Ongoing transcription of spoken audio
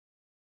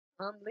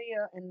I'm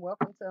Leah, and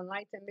welcome to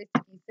Enlightened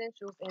Mystic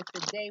Essentials. And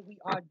today we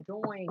are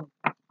doing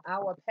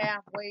our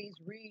pathways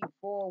read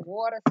for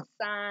water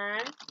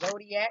signs,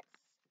 zodiacs,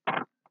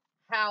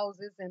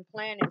 houses, and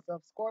planets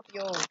of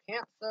Scorpio,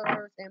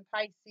 Cancers, and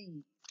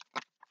Pisces.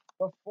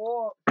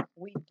 Before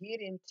we get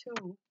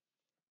into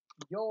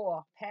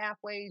your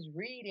pathways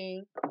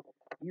reading,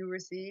 you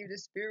received a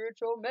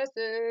spiritual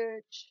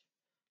message.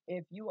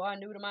 If you are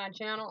new to my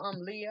channel,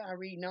 I'm Leah. I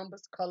read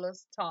numbers,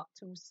 colors, talk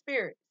to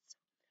spirits.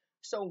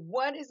 So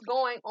what is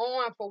going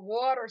on for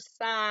water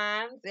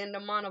signs in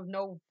the month of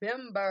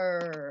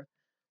November?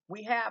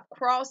 We have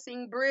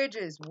crossing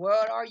bridges.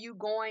 What are you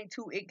going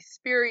to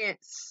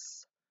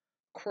experience?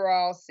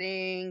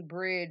 Crossing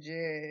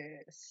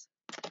bridges.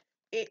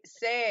 It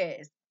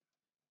says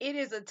it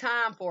is a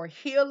time for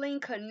healing,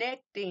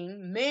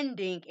 connecting,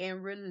 mending,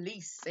 and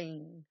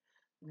releasing.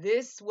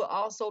 This will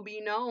also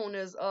be known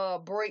as a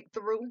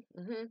breakthrough.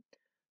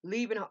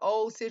 Leaving an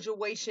old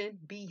situation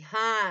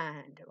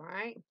behind,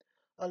 right?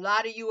 A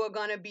lot of you are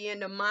going to be in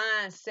the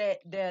mindset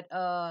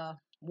that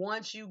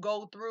once you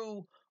go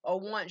through or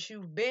once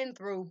you've been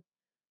through,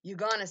 you're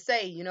going to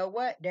say, you know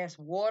what? That's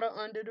water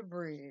under the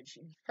bridge.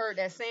 You've heard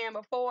that saying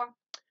before?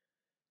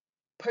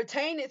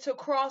 Pertaining to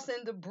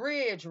crossing the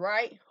bridge,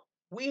 right?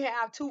 We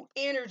have two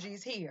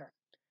energies here.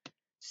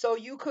 So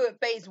you could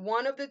face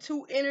one of the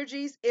two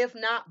energies, if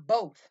not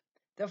both.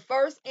 The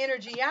first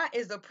energy out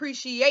is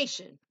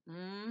appreciation.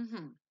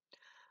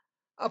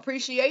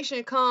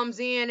 Appreciation comes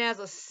in as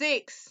a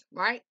 6,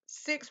 right?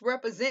 6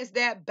 represents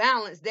that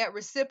balance, that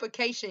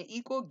reciprocation,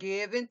 equal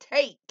give and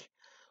take.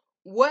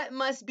 What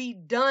must be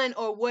done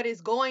or what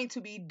is going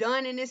to be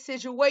done in this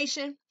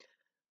situation?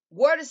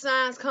 Water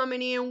signs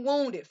coming in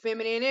wounded,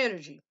 feminine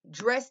energy,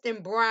 dressed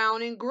in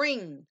brown and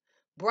green.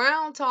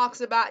 Brown talks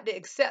about the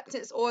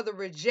acceptance or the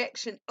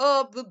rejection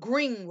of the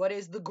green. What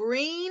is the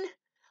green?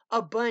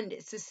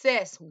 Abundance,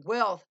 success,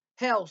 wealth,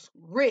 health,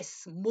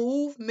 risks,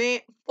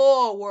 movement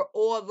forward,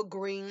 or the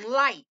green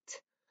light.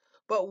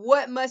 But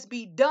what must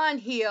be done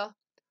here?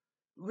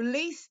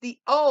 Release the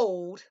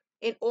old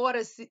in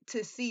order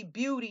to see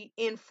beauty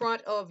in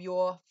front of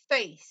your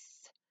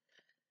face.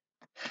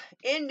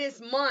 In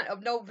this month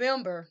of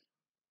November,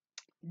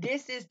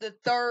 this is the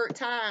third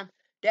time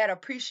that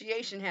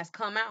appreciation has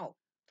come out.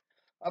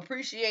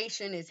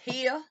 Appreciation is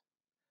here.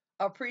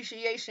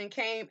 Appreciation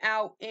came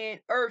out in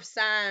earth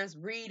signs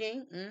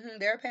reading,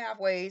 their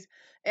pathways,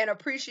 and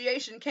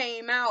appreciation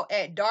came out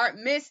at Dark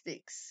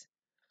Mystics,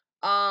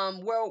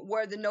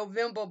 where the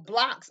November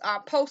blocks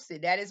are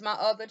posted. That is my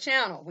other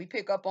channel. We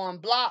pick up on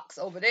blocks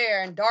over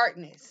there in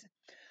darkness.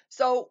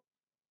 So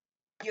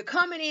you're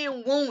coming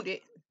in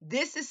wounded.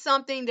 This is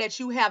something that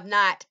you have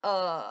not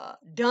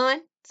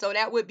done. So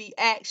that would be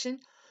action.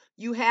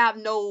 You have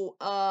no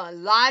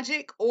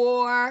logic,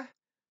 or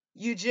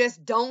you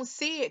just don't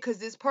see it because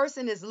this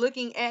person is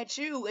looking at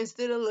you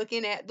instead of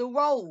looking at the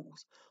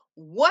rose.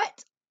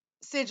 What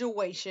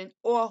situation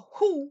or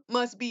who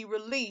must be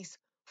released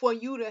for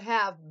you to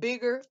have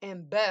bigger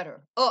and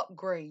better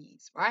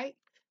upgrades, right?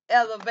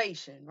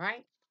 Elevation,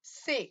 right?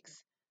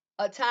 6,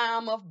 a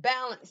time of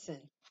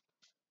balancing.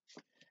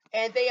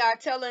 And they are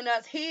telling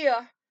us here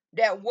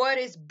that what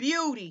is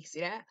beauty?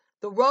 See that?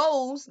 The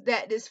rose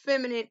that this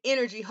feminine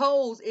energy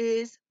holds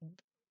is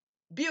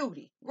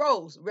beauty.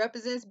 Rose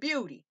represents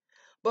beauty.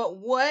 But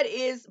what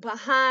is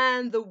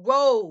behind the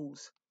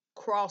rose?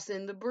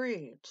 Crossing the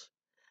bridge.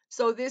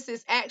 So this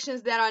is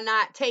actions that are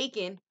not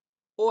taken,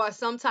 or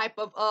some type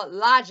of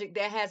logic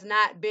that has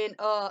not been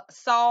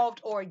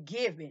solved or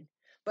given.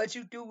 But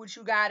you do what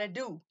you got to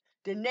do.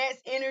 The next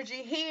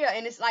energy here,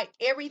 and it's like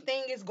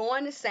everything is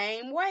going the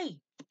same way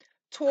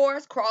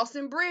towards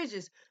crossing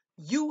bridges.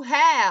 You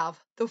have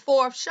the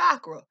 4th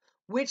chakra,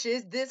 which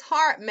is this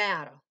heart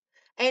matter.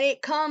 And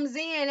it comes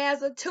in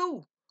as a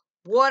 2.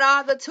 What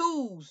are the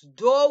 2s?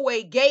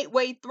 Doorway,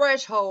 gateway,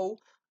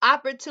 threshold,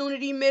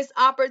 opportunity, missed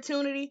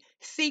opportunity,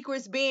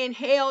 secrets being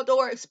held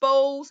or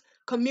exposed,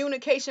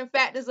 communication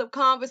factors of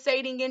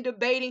conversating and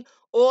debating,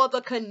 or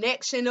the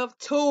connection of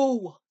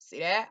 2. See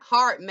that?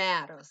 Heart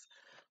matters.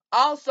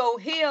 Also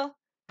here,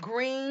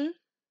 green,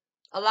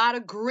 a lot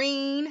of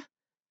green,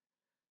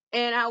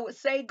 and I would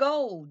say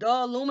gold, the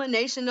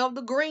illumination of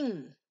the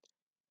green.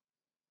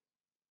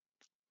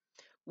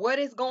 What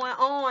is going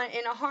on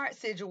in a heart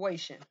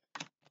situation?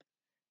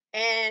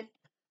 And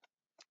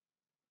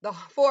the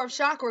 4th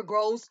chakra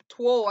grows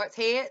towards,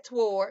 head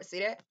towards, see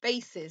that?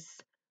 Faces,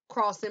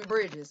 crossing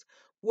bridges.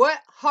 What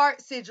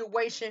heart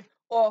situation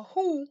or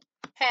who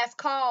has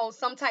caused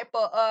some type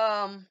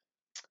of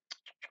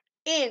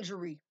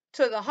injury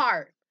to the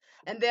heart?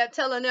 And they're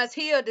telling us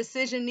here a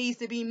decision needs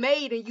to be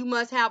made, and you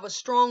must have a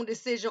strong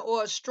decision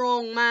or a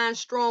strong mind,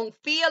 strong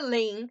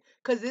feeling,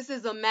 because this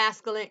is a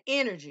masculine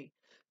energy.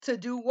 To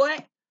do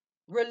what?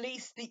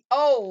 Release the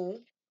old,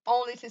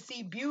 only to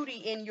see beauty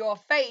in your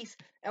face.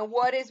 And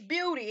what is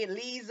beauty? It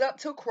leads up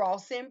to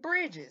crossing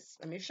bridges.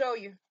 Let me show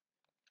you.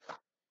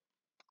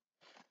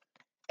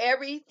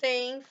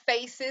 Everything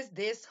faces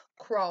this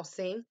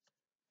crossing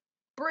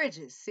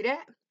bridges. See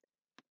that?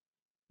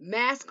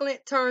 Masculine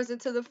turns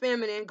into the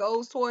feminine,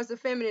 goes towards the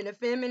feminine. The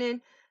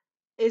feminine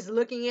is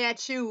looking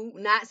at you,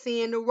 not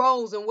seeing the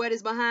rose. And what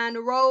is behind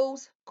the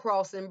rose?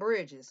 Crossing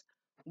bridges.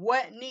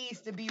 What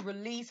needs to be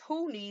released?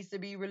 Who needs to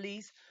be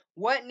released?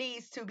 What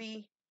needs to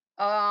be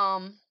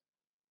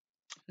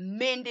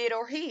mended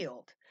or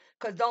healed?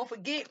 Because don't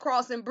forget,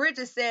 crossing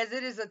bridges says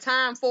it is a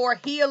time for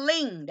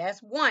healing.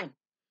 That's one.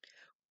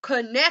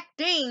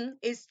 Connecting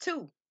is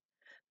two.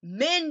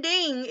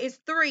 Mending is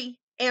three.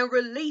 And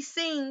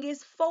releasing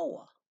is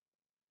four.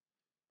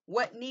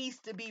 What needs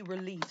to be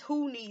released?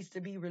 Who needs to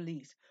be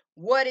released?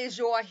 What is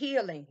your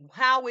healing?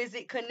 How is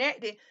it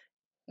connected?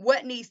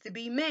 What needs to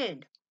be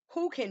mended?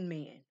 Who can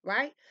mend,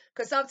 right?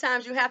 Because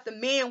sometimes you have to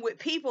mend with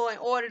people in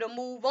order to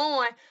move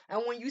on.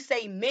 And when you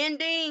say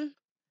mending,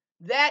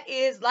 that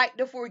is like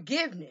the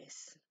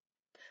forgiveness.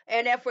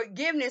 And that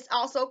forgiveness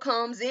also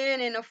comes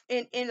in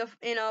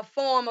a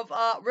form of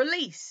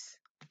release.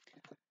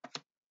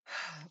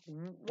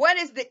 What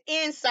is the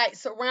insight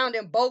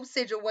surrounding both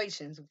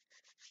situations?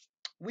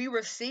 We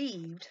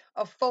received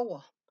a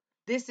 4.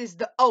 This is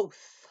the oath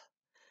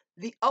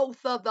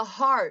of the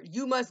heart.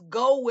 You must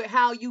go with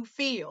how you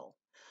feel,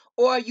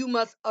 or you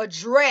must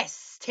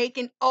address, take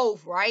an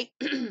oath, right?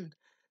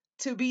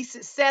 To be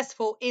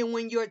successful in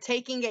when you're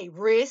taking a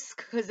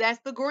risk, because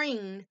that's the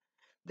green,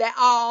 that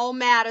all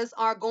matters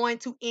are going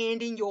to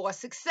end in your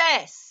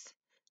success.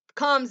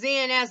 Comes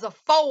in as a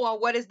 4.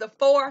 What is the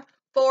 4?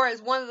 4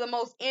 is one of the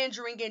most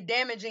injuring and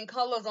damaging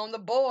colors on the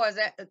boards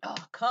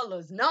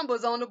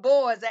numbers on the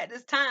boards at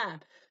this time.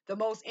 The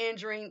most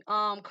injuring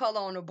color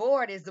on the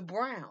board is the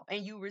brown,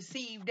 and you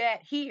receive that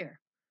here.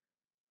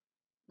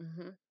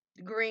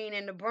 The green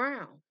and the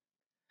brown.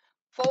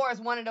 4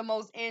 is one of the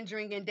most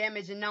injuring and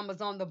damaging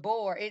numbers on the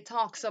board. It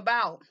talks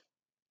about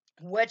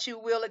what you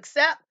will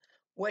accept,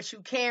 what you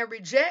can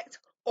reject,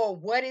 or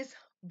what is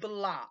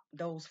blocked.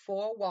 Those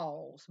 4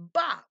 walls.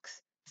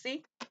 Box.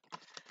 See?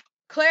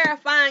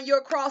 Clarifying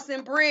your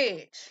crossing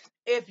bridge.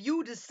 If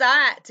you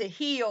decide to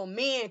heal,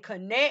 mend,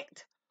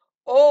 connect,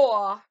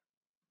 or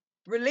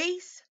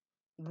release,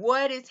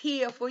 what is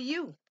here for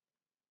you?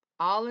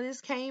 All of this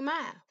came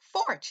out.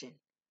 Fortune.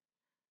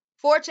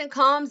 Fortune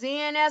comes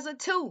in as a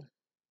 2.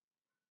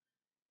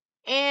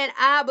 And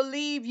I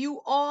believe you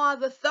are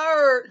the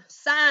third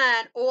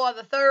sign or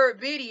the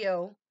third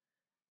video.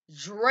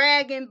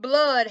 Dragon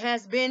blood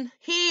has been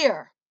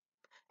here.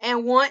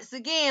 And once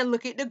again,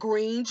 look at the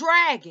green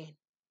dragon.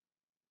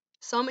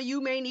 Some of you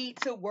may need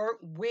to work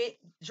with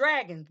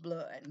dragon's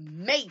blood.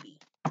 Maybe.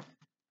 All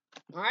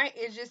right?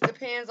 It just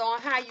depends on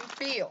how you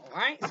feel. All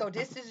right? So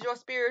this is your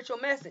spiritual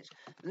message.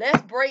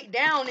 Let's break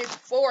down this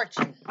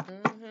fortune.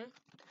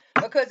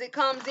 Because it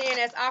comes in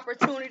as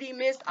opportunity,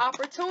 missed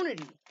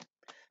opportunity.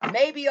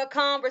 Maybe a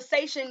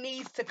conversation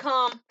needs to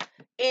come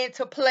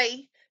into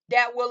play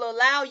that will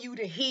allow you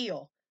to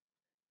heal.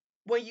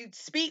 When you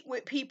speak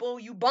with people,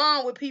 you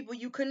bond with people,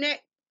 you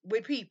connect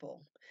with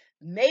people.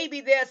 Maybe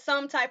there's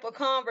some type of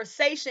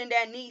conversation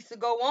that needs to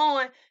go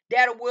on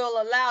that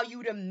will allow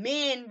you to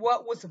mend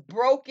what was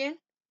broken.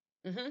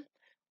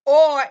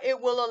 Or it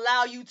will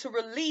allow you to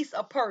release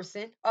a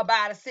person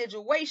about a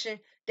situation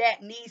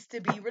that needs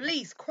to be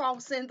released.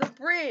 Crossing the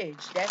bridge.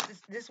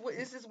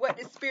 This is what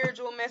this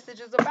spiritual message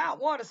is about,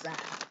 water sign.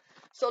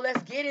 So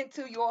let's get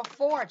into your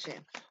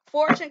fortune.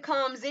 Fortune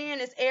comes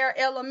in as air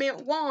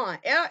element 1.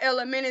 Air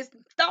element is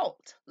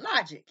thought,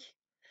 logic.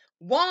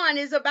 1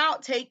 is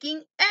about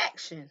taking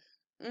action.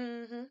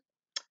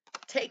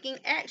 Taking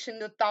action,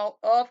 the thought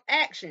of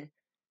action.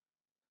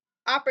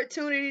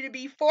 Opportunity to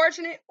be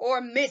fortunate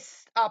or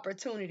missed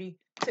opportunity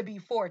to be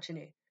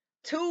fortunate.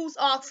 2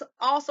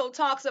 also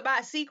talks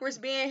about secrets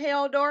being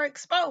held or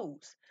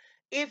exposed.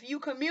 If you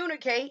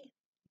communicate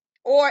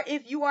or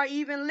if you are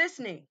even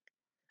listening,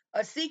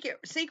 a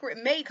secret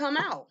may come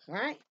out,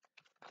 right?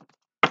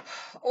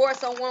 Or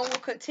someone will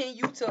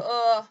continue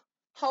to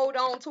hold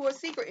on to a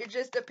secret. It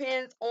just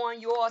depends on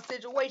your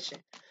situation.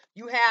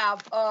 You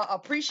have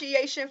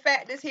appreciation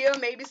factors here.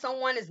 Maybe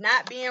someone is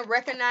not being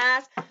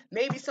recognized.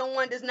 Maybe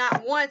someone does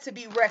not want to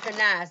be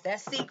recognized.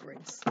 That's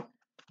secrets.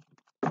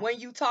 When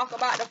you talk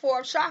about the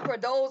 4th chakra,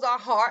 those are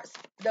hearts,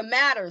 the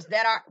matters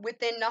that are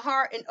within the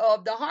heart and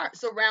of the heart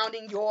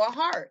surrounding your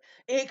heart.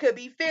 It could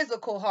be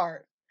physical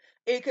heart.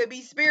 It could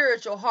be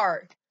spiritual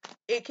heart.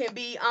 It can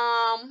be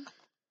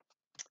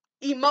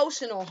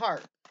emotional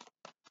heart.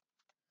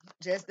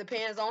 Just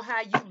depends on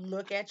how you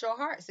look at your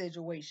heart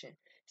situation.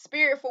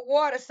 Spirit for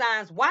water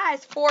signs. Why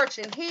is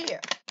fortune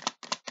here?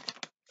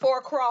 For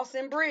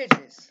crossing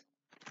bridges.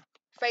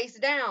 Face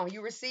down,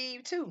 you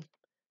receive 2.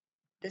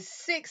 The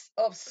 6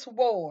 of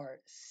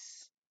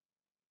swords.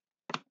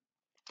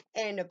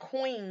 And the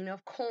queen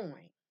of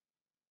coin.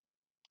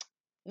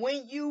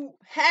 When you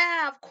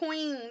have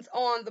queens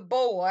on the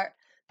board,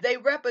 they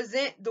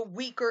represent the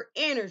weaker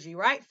energy,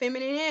 right?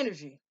 Feminine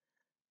energy.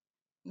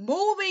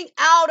 Moving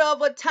out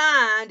of a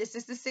time, this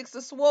is the 6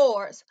 of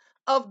swords,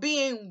 of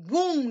being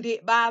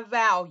wounded by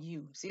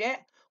value. See that?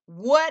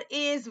 What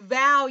is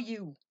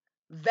value?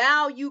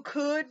 Value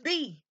could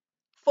be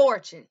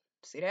fortune.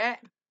 See that?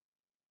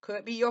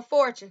 Could be your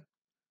fortune.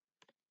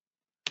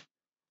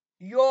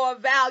 Your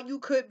value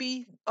could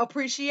be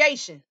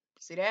appreciation.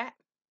 See that?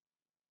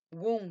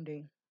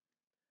 Wounding.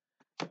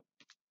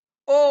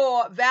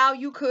 Or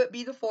value could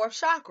be the fourth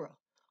chakra.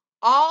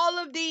 All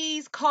of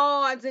these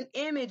cards and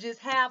images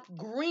have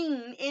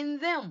green in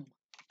them.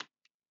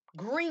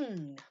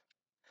 Green.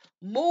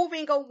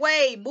 Moving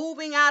away,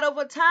 moving out of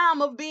a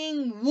time of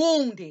being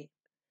wounded.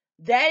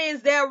 That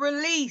is their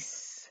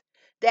release.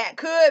 That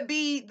could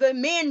be the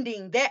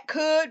mending. That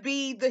could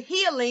be the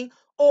healing.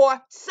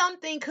 Or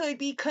something could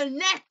be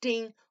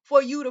connecting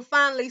for you to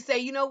finally say,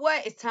 you know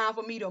what? It's time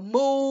for me to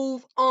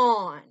move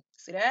on.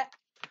 See that?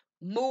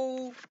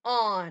 Move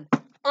on.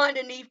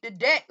 Underneath the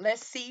deck,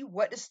 let's see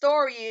what the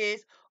story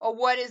is or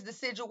what is the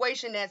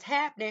situation that's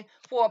happening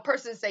for a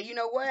person to say, you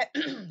know what?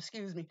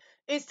 Excuse me.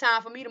 It's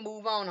time for me to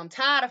move on. I'm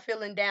tired of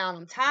feeling down.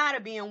 I'm tired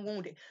of being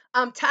wounded.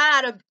 I'm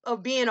tired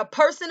of being a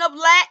person of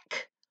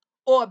lack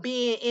or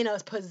being in a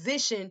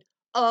position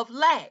of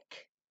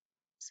lack.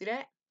 See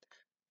that?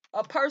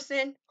 A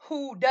person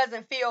who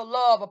doesn't feel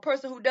love, a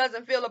person who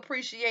doesn't feel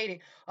appreciated,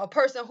 a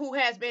person who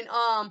has been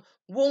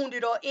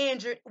wounded or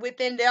injured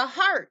within their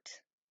heart.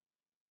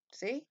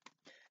 See?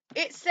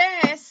 It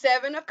says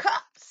Seven of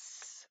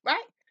Cups,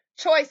 right?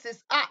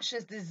 Choices,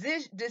 options,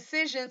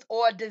 decisions,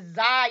 or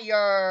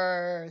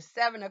desires.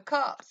 Seven of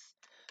Cups.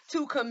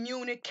 To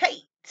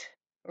communicate,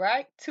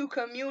 right? To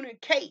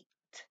communicate.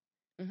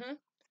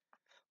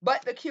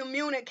 But the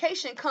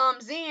communication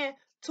comes in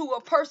to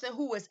a person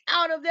who is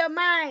out of their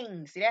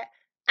mind. See that?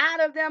 Out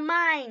of their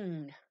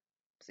mind.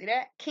 See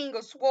that? King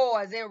of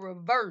Swords in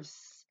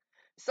reverse.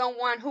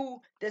 Someone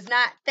who does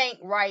not think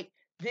right.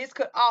 This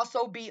could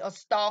also be a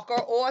stalker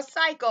or a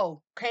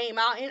psycho. Came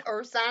out in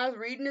Earth Signs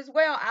reading as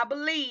well, I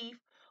believe.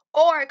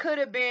 Or it could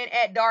have been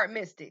at Dark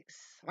Mystics,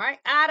 right?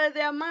 Out of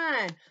their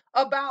mind.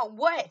 About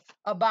what?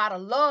 About a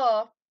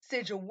love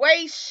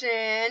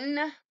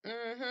situation.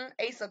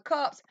 Ace of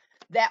Cups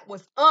that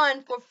was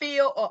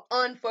unfulfilled or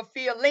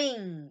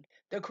unfulfilling.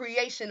 The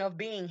creation of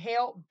being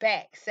held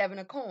back. Seven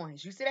of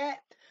Coins. You see that?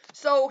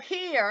 So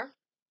here,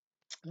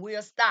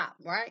 we'll stop,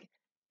 right?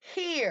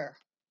 Here,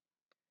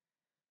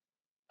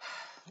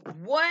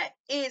 what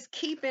is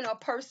keeping a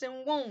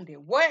person wounded?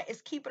 What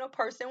is keeping a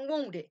person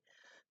wounded?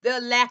 The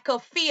lack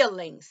of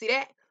feeling. See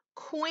that?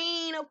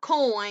 Queen of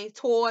Coins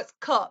towards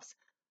Cups.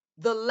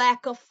 The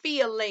lack of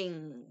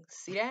feelings.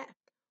 See that?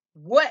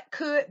 What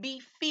could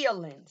be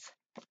feelings?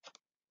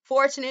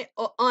 Fortunate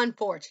or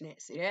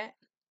unfortunate. See that?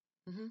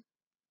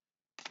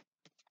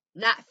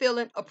 Not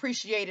feeling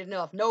appreciated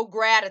enough. No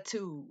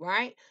gratitude,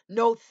 right?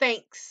 No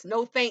thanks.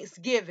 No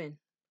thanksgiving.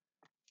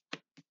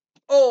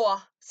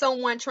 Or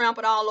someone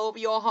trampled all over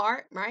your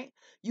heart, right?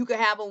 You could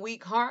have a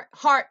weak heart.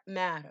 Heart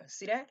matters.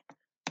 See that?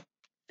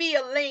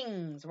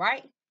 Feelings,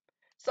 right?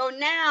 So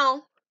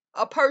now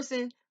a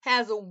person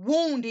has a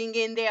wounding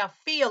in their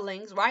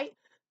feelings, right?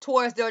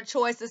 Towards their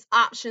choices,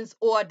 options,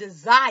 or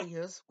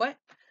desires. What?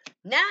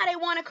 Now they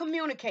want to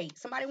communicate.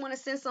 Somebody want to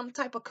send some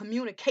type of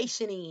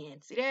communication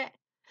in. See that?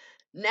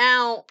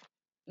 Now,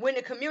 when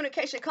the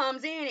communication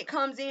comes in, it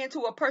comes in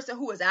to a person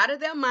who is out of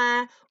their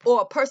mind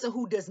or a person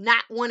who does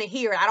not want to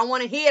hear it. I don't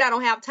want to hear it. I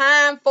don't have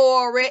time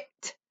for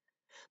it.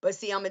 But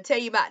see, I'm going to tell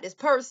you about this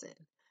person.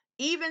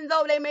 Even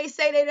though they may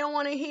say they don't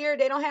want to hear it,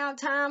 they don't have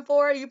time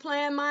for it, you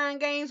playing mind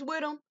games with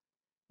them,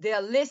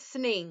 they're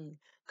listening.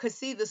 Because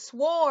see, the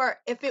sword,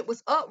 if it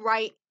was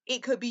upright,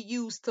 it could be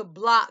used to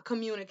block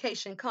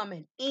communication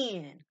coming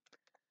in.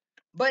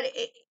 But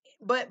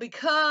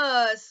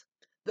because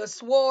the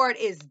sword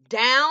is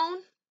down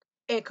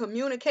and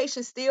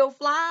communication still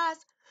flies,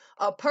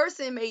 a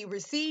person may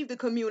receive the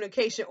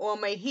communication or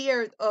may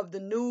hear of the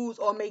news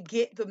or may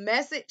get the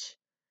message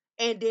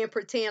and then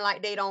pretend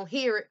like they don't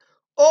hear it.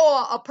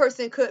 Or a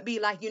person could be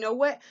like, you know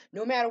what?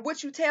 No matter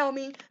what you tell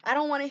me, I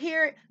don't want to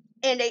hear it.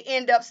 And they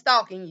end up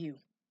stalking you.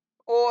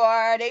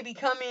 Or they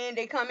come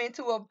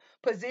into a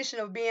position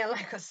of being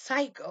like a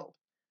psycho.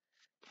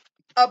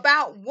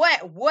 About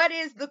what? What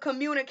is the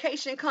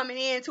communication coming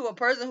in to a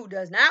person who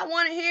does not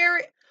want to hear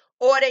it,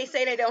 or they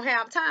say they don't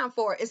have time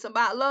for it? It's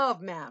about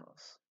love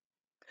matters.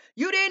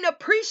 You didn't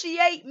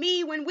appreciate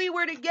me when we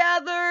were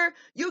together.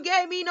 You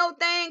gave me no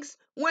thanks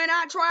when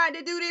I tried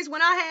to do this,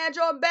 when I had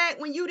your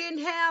back, when you didn't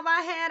have,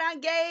 I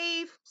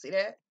gave. See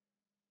that?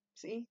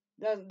 See?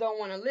 Don't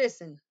want to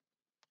listen.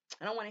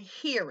 I don't want to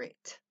hear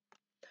it.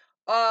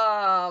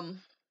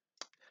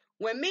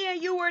 When me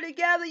and you were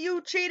together,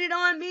 you cheated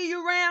on me.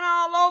 You ran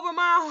all over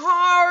my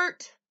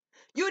heart.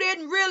 You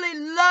didn't really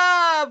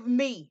love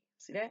me.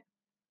 See that?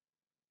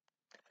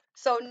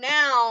 So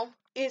now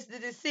is the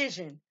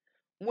decision.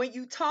 When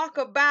you talk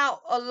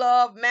about a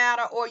love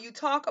matter or you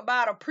talk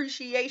about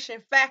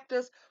appreciation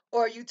factors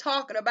or you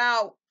talking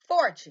about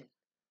fortune,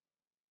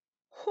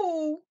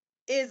 who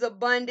is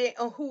abundant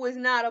or who is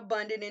not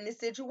abundant in this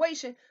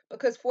situation?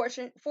 Because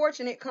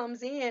fortunate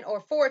comes in,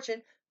 or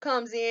fortune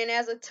comes in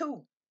as a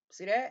 2.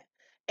 See that?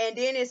 And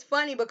then it's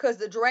funny because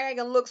the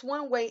dragon looks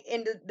one way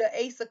and the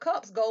Ace of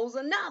Cups goes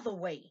another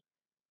way.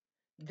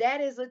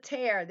 That is a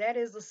tear. That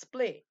is a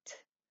split.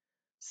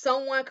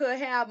 Someone could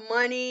have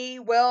money,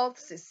 wealth,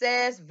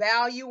 success,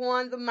 value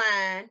on the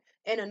mind,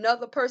 and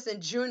another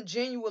person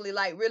genuinely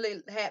like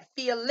really had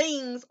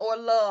feelings or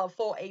love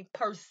for a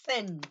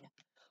person,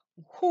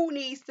 who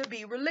needs to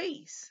be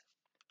released?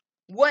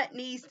 What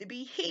needs to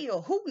be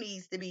healed? Who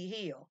needs to be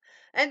healed?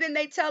 And then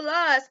they tell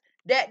us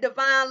that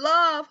divine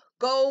love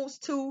goes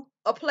to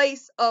a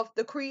place of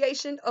the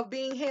creation of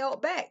being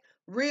held back.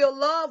 Real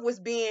love was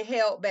being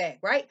held back,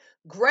 right?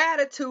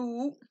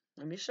 Gratitude,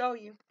 let me show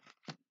you,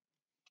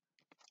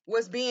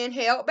 was being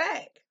held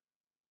back.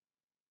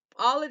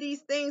 All of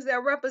these things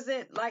that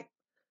represent like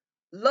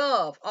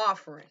love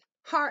offering,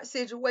 heart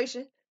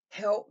situation,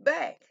 held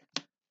back.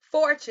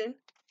 Fortune,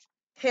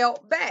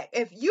 held back.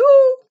 If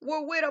you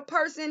were with a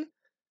person,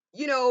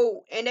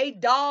 and they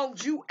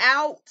dogged you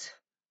out,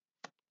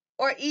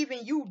 or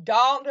even you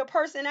dogged a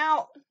person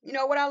out, you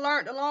know what I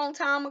learned a long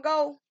time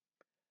ago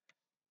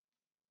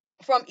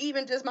from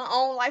even just my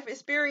own life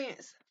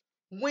experience?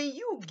 When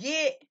you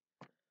get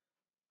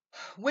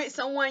with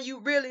someone you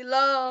really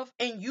love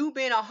and you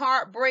been a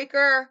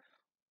heartbreaker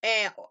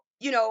and,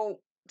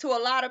 to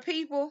a lot of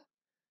people,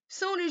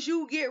 soon as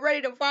you get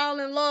ready to fall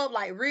in love,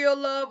 like real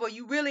love, or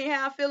you really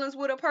have feelings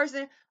with a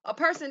person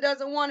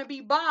doesn't want to be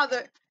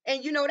bothered.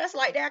 And that's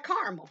like that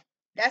karma.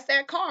 That's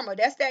that karma.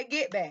 That's that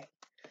get back.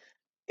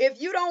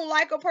 If you don't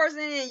like a person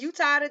and you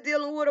tired of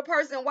dealing with a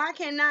person,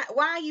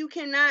 why you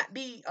cannot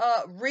be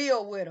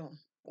real with them?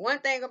 One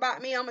thing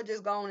about me, I'ma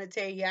just go on and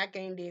tell you, I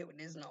can't deal with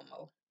this no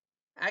more.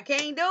 I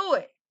can't do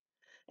it.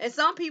 And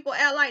some people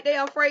act like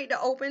they're afraid to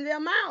open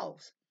their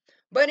mouths.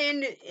 But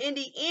in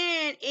the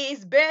end,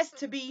 it's best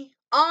to be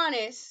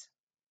honest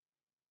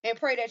and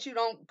pray that you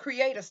don't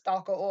create a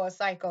stalker or a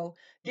psycho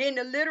than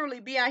to literally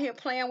be out here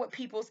playing with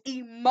people's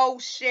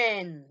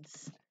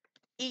emotions.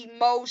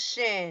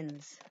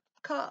 Emotions.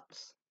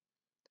 Cups.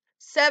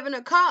 7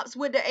 of Cups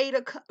with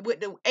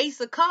the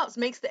Ace of Cups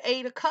makes the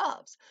 8 of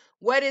Cups.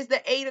 What is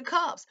the 8 of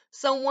Cups?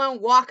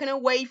 Someone walking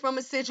away from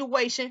a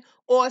situation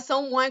or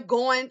someone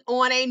going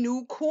on a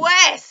new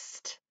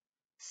quest.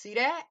 See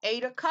that?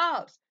 8 of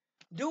Cups.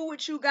 Do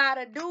what you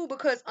gotta do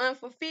because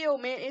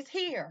unfulfillment is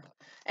here.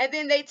 And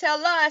then they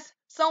tell us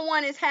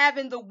someone is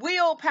having the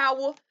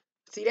willpower.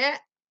 See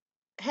that?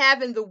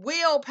 Having the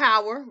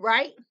willpower,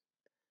 right?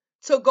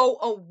 To go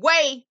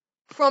away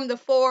from the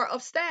 4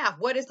 of Staff.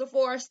 What is the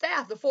 4 of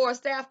Staff? The 4 of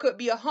Staff could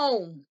be a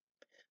home,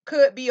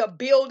 could be a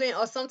building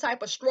or some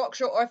type of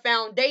structure or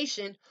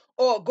foundation,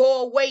 or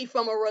go away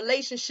from a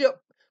relationship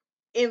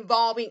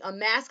involving a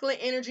masculine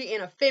energy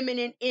and a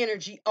feminine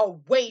energy,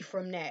 away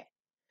from that.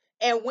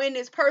 And when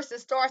this person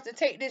starts to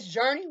take this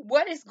journey,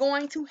 what is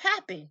going to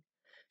happen?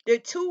 The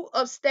 2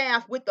 of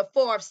Staff with the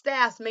 4 of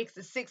Staff makes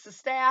the 6 of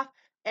Staff.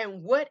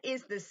 And what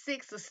is the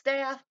 6 of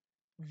Staff?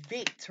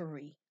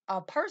 Victory.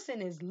 A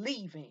person is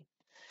leaving.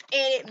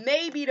 And it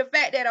may be the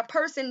fact that a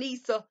person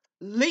needs to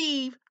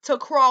leave to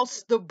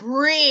cross the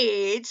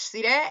bridge,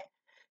 see that?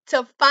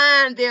 To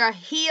find their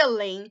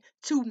healing,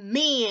 to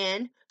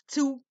mend,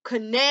 to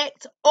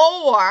connect,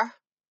 or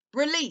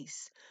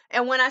release.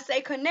 And when I say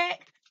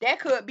connect, that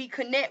could be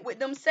connect with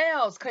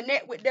themselves,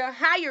 connect with their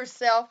higher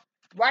self,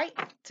 right?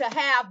 To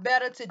have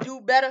better, to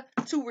do better,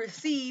 to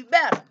receive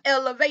better.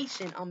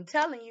 Elevation, I'm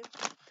telling you.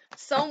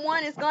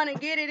 Someone is going to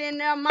get it in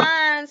their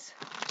minds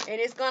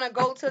and it's going to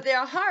go to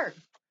their heart.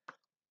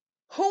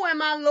 Who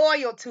am I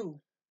loyal to?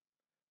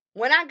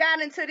 When I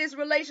got into this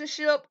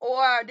relationship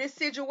or this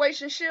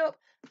situationship,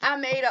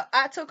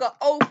 I took an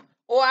oath,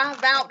 or I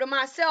vowed to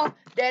myself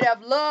that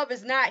if love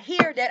is not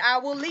here, that I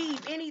will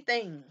leave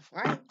anything,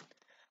 right?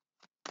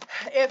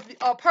 If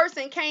a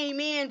person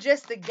came in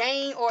just to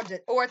gain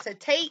or to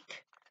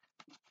take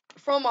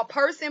from a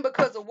person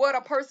because of what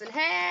a person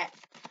had,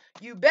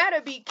 you better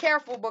be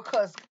careful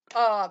because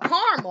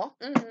karma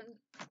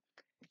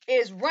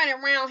is running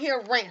around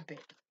here rampant.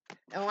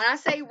 And when I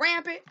say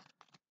rampant,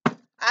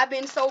 I've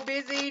been so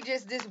busy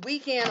just this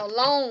weekend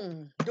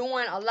alone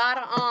doing a lot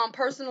of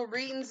personal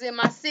readings in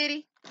my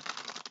city.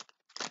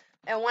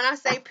 And when I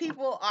say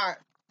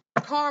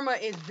karma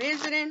is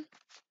visiting,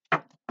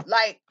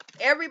 like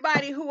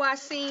everybody who I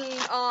seen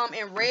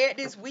and read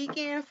this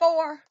weekend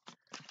for,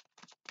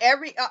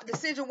 the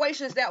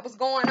situations that was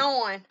going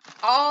on,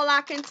 all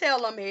I can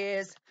tell them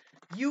is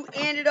you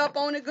ended up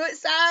on the good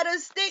side of the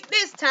stick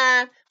this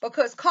time,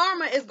 because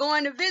karma is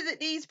going to visit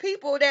these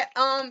people that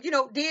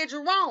did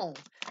you wrong.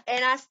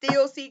 And I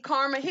still see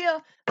karma here,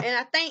 and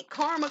I think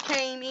karma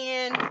came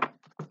in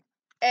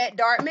at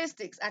Dark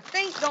Mystics. I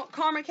think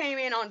karma came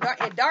in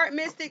at Dark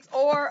Mystics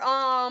or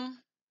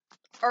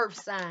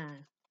Earth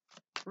Sign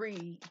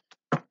read.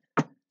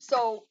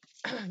 So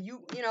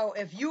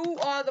if you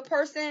are the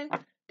person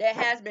that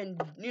has been,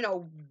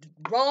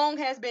 wrong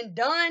has been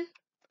done,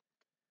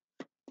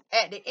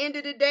 at the end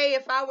of the day,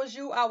 if I was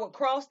you, I would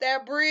cross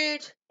that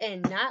bridge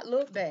and not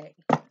look back.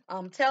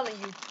 I'm telling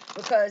you,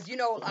 because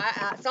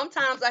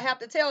sometimes I have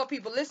to tell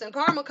people, listen,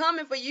 karma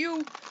coming for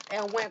you.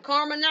 And when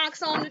karma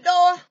knocks on the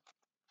door,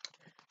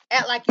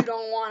 act like you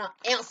don't want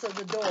to answer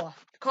the door.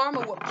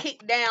 Karma will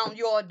kick down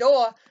your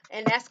door,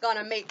 and that's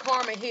gonna make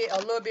karma hit a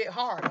little bit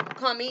harder.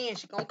 Come in,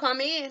 she's gonna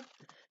come in.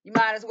 You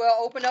might as well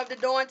open up the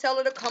door and tell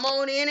her to come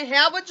on in and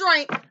have a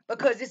drink.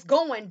 because it's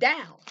going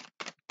down.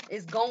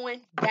 It's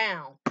going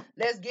down.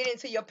 Let's get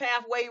into your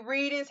pathway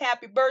readings.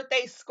 Happy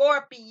birthday,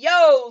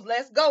 Scorpios.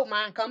 Let's go.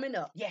 Mine coming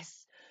up.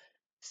 Yes.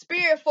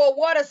 Spirit for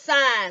water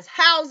signs,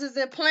 houses,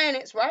 and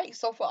planets, right?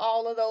 So for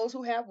all of those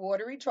who have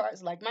watery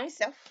charts like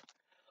myself,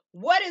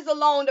 what is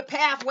along the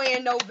pathway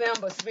in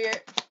November,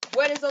 Spirit?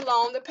 What is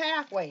along the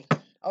pathway?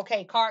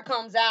 Okay, card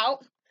comes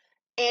out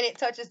and it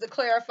touches the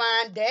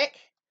clarifying deck.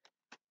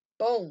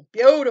 Boom.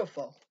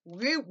 Beautiful.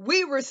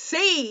 We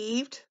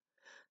received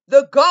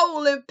the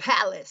Golden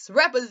Palace,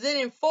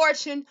 representing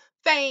fortune,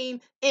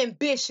 fame,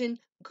 ambition,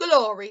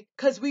 glory,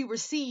 because we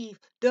receive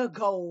the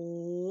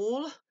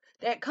gold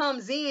that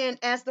comes in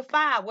as the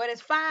 5. What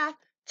is 5?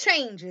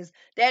 Changes.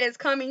 That is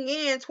coming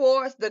in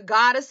towards the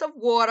goddess of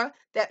water.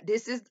 That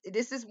this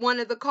is one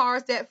of the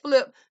cards that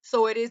flip.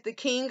 So it is the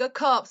King of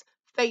Cups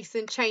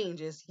facing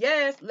changes.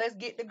 Yes, let's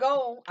get the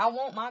gold. I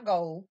want my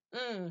gold.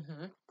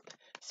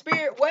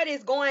 Spirit, what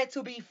is going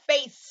to be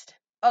faced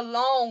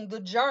along the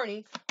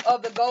journey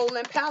of the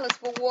Golden Palace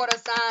for water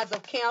signs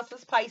of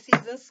Cancers,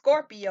 Pisces, and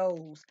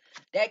Scorpios?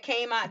 That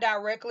came out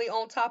directly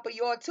on top of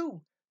your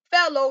 2.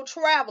 Fellow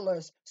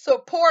travelers,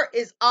 support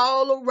is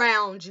all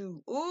around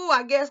you. Ooh,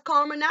 I guess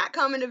karma not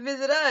coming to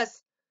visit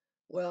us.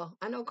 Well,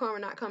 I know karma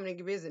not coming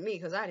to visit me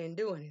because I didn't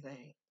do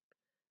anything.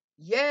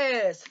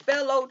 Yes,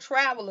 fellow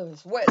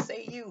travelers, what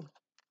say you?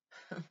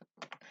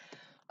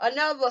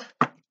 Another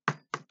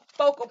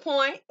focal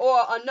point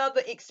or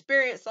another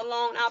experience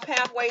along our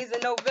pathways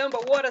in November,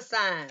 water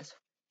signs.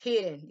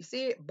 Hidden. You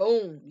see it?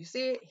 Boom. You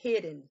see it?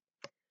 Hidden.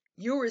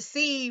 You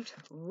received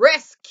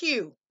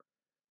rescue.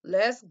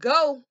 Let's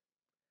go.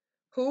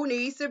 Who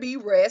needs to be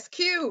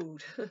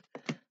rescued?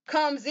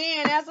 Comes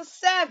in as a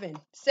 7.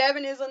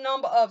 7 is a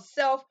number of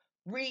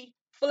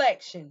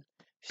self-reflection.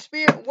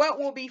 Spirit, what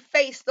will be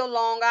faced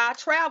along our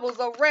travels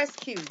of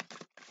rescue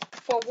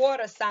for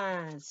water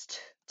signs?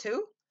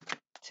 2.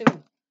 2.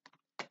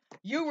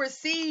 You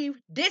receive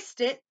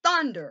distant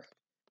thunder.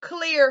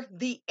 Clear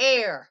the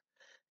air.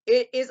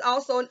 It is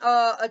also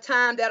a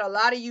time that a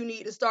lot of you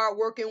need to start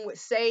working with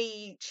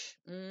sage.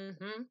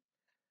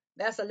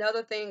 That's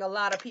another thing a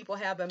lot of people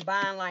have been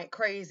buying like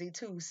crazy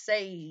too.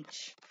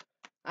 Sage.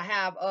 I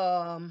have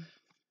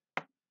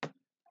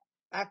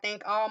I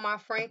think all my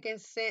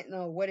frankincense,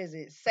 no, what is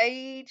it?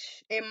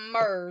 Sage and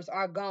myrrhs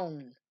are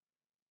gone.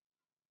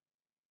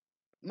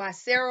 My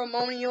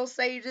ceremonial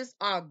sages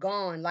are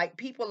gone. Like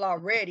people are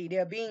ready.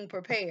 They're being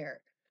prepared.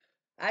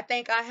 I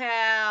think I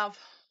have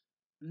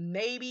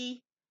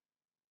maybe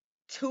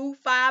 2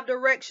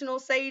 5-directional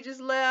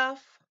sages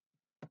left.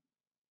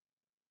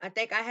 I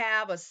think I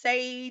have a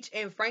sage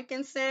and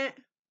frankincense.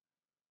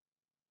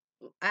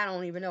 I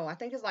don't even know. I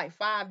think it's like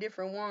 5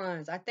 different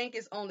ones. I think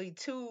it's only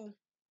 2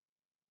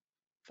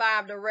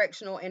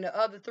 5-directional and the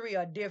other 3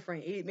 are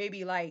different. It may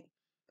be like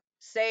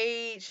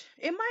sage.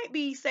 It might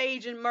be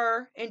sage and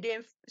myrrh and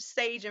then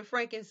sage and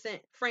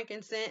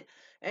frankincense.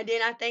 And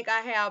then I think I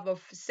have a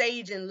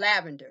sage and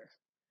lavender.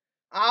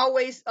 I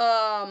always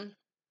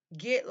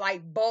get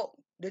like bulk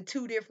the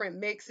 2 different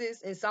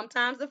mixes and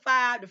sometimes the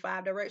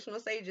 5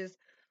 directional sages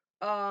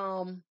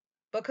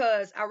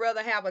because I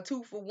rather have a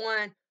 2 for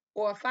 1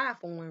 or a 5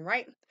 for 1,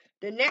 right?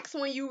 The next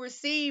one you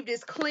received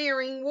is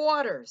clearing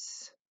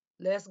waters.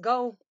 Let's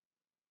go.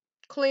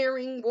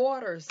 Clearing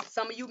waters.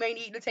 Some of you may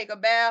need to take a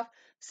bath.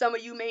 Some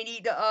of you may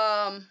need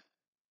to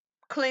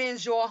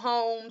cleanse your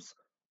homes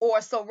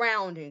or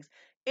surroundings.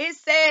 It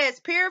says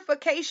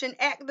purification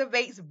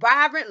activates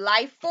vibrant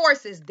life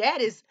forces.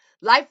 That is,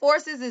 life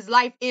forces is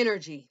life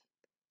energy,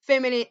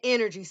 feminine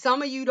energy.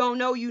 Some of you don't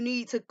know you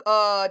need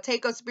to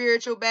take a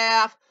spiritual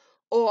bath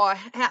or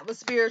have a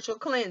spiritual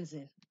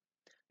cleansing.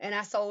 And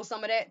I sold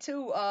some of that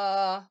too.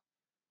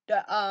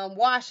 The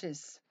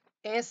washes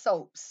and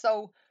soaps.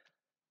 So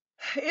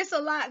it's a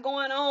lot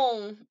going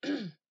on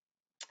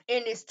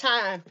in this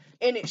time,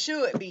 and it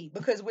should be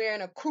because we're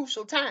in a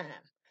crucial time.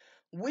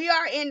 We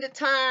are in the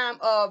time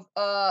of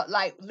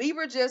like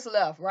Libra just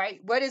left, right?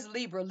 What is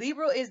Libra?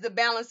 Libra is the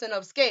balancing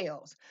of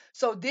scales.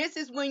 So this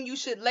is when you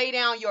should lay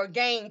down your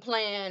game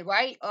plan,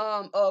 right?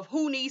 Of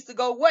who needs to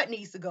go, what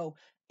needs to go.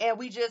 And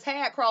we just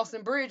had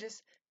crossing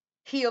bridges,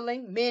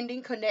 healing,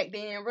 mending,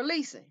 connecting, and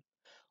releasing.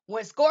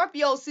 When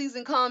Scorpio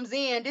season comes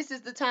in, this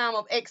is the time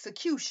of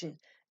execution,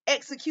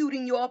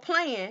 executing your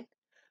plan.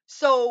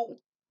 So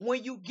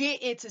when you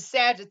get into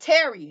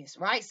Sagittarius,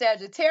 right?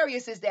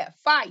 Sagittarius is that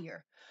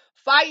fire.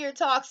 Fire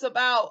talks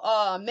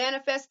about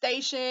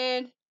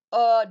manifestation,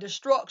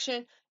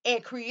 destruction,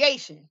 and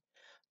creation.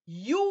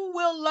 You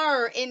will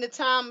learn in the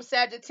time of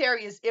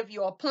Sagittarius if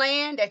your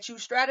plan that you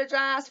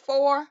strategize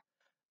for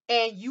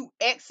and you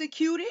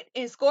execute it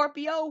in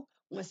Scorpio,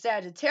 when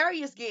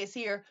Sagittarius gets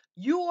here,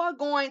 you are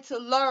going to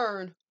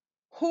learn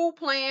who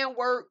plan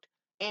worked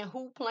and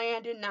who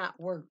plan did not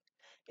work.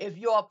 If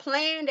your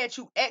plan that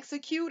you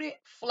executed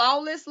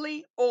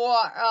flawlessly or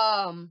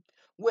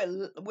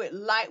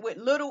with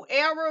little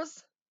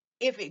errors,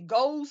 if it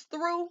goes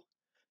through,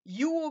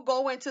 you will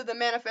go into the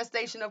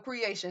manifestation of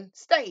creation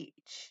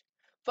stage.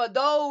 For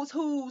those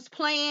whose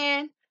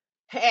plan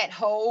had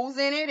holes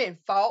in it and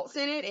faults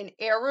in it and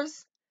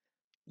errors,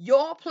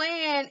 your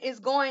plan is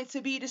going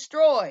to be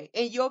destroyed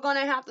and you're going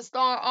to have to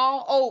start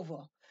all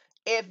over.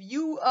 If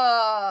you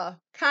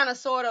kind of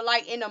sort of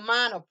like in the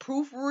mind of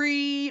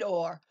proofread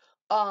or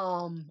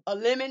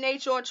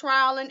eliminate your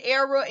trial and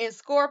error in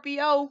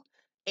Scorpio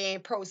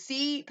and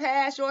proceed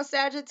past your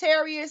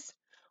Sagittarius,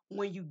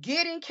 when you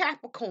get in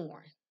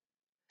Capricorn,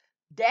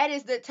 that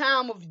is the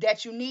time of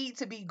that you need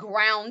to be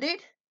grounded.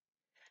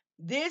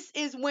 This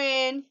is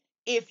when,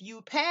 if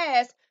you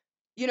pass,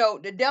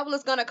 the devil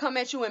is going to come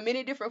at you in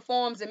many different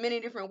forms and many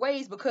different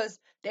ways, because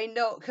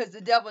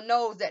the devil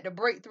knows that the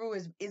breakthrough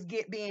is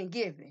being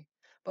given.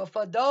 But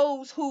for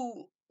those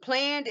who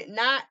plan did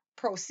not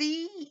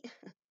proceed,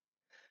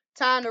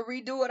 time to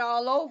redo it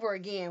all over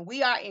again.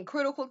 We are in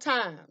critical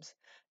times.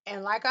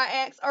 And like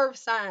I asked earth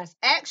signs,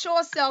 ask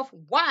yourself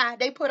why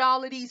they put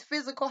all of these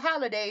physical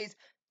holidays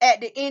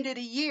at the end of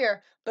the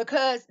year,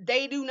 because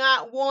they do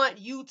not want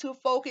you to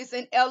focus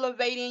in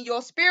elevating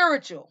your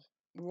spiritual,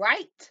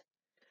 right?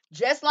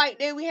 Just like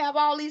then we have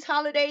all these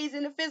holidays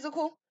in the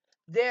physical,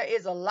 there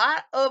is a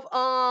lot of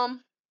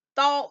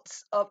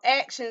thoughts of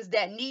actions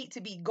that need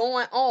to be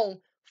going on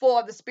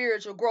for the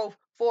spiritual growth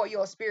for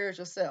your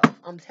spiritual self.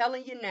 I'm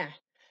telling you now.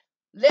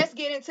 Let's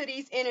get into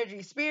these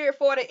energies. Spirit,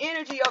 for the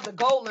energy of the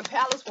golden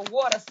palace for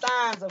water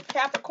signs of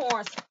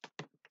Capricorn.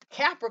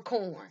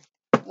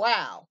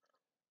 Wow.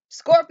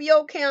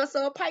 Scorpio,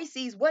 Cancer,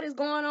 Pisces. What is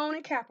going on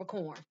in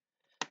Capricorn?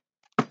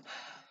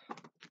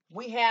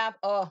 We have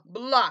a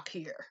block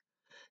here.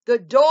 The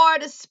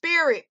daughter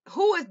spirit.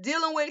 Who is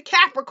dealing with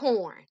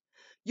Capricorn?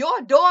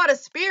 Your daughter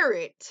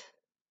spirit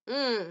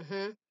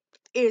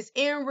is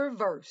in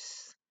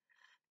reverse.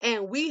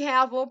 And we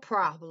have a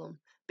problem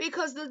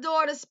because the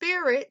daughter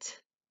spirit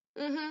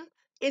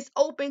is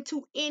open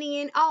to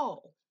any and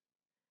all.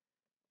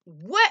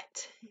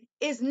 What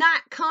is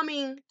not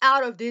coming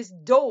out of this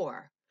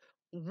door?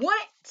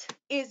 What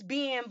is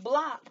being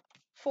blocked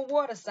for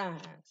water signs?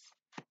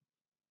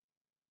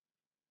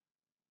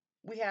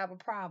 We have a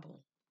problem.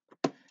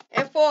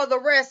 And for the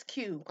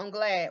rescue, I'm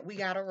glad we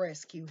got a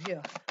rescue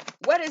here.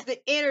 What is the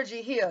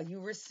energy here?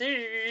 You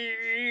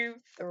receive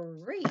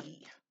 3.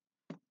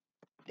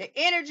 The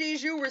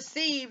energies you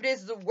received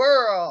is the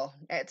world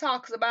that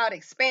talks about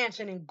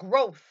expansion and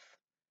growth.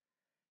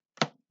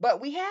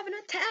 But we have an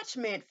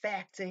attachment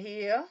factor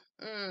here.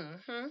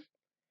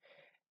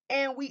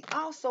 And we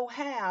also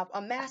have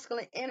a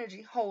masculine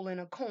energy holding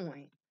a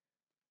coin.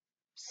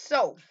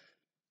 So,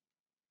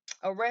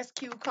 a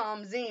rescue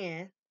comes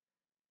in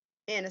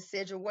a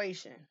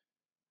situation.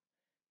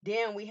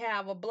 Then we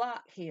have a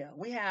block here.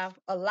 We have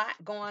a lot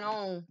going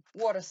on,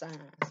 water signs.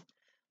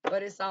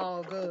 But it's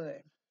all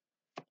good.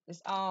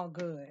 It's all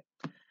good.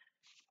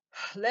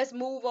 Let's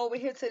move over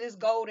here to this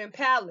golden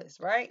palace,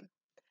 right?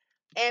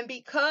 And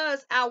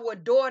because our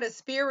daughter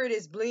spirit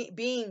is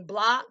being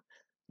blocked,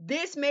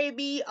 this may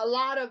be a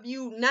lot of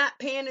you not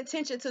paying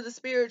attention to the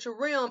spiritual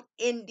realm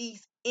in the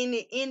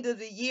end of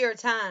the year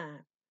time.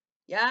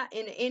 Yeah,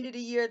 in the end of the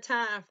year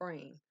time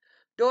frame.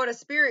 Daughter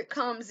spirit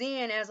comes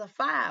in as a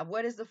 5.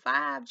 What is the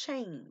 5?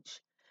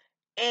 Change.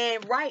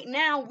 And right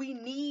now we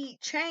need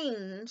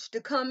change to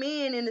come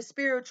in the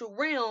spiritual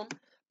realm,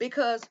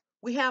 because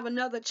we have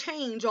another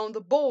change on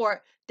the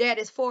board that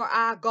is for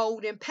our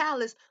golden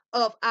palace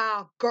of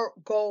our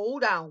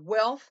gold, our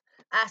wealth,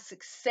 our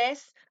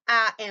success,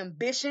 our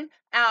ambition,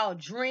 our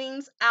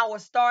dreams, our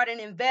starting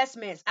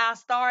investments, our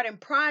starting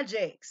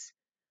projects.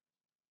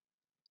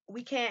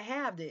 We can't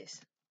have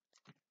this.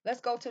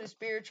 Let's go to the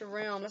spiritual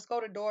realm. Let's go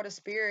to daughter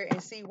spirit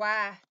and see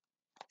why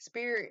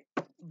spirit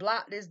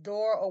block this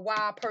door, or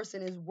why a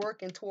person is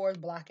working towards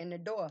blocking the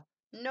door.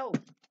 No.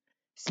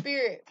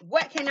 Spirit,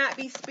 what cannot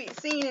be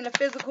seen in the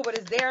physical but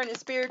is there in the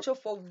spiritual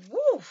for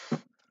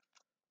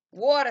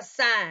water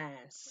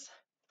signs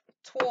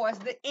towards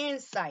the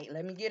insight.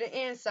 Let me get an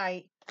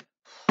insight.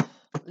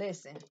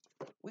 Listen,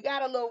 we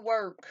got a little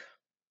work.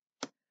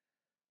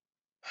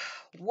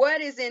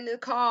 What is in the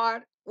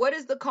card? What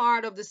is the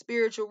card of the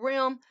spiritual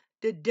realm?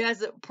 The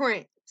Desert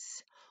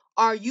Prince.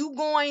 Are you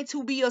going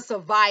to be a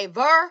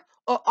survivor,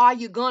 or are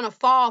you going to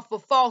fall for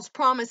false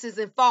promises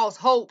and false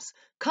hopes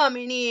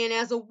coming in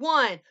as a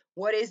 1?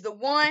 What is the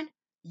 1?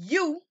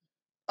 You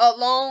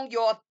along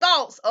your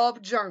thoughts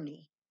of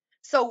journey.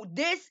 So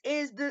this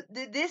is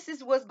this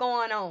is what's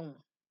going on.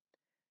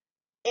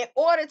 In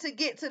order to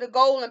get to the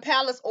golden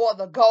palace, or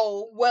the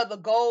goal, whether the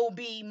goal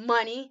be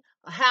money,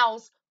 a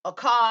house, a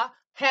car,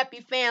 happy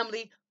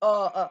family,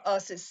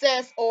 a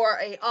success, or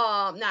a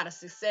not a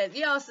success,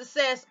 a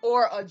success,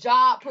 or a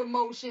job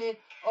promotion,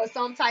 or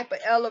some type of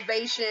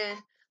elevation.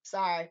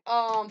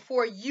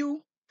 For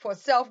you, for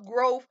self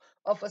growth,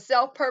 or for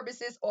self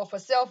purposes, or for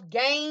self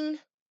gain,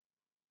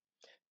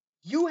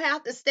 you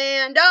have to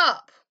stand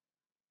up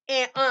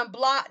and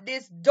unblock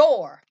this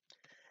door.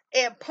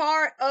 And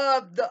part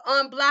of the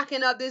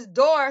unblocking of this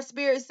door,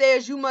 Spirit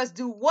says you must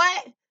do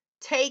what?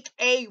 Take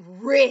a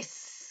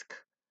risk.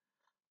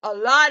 A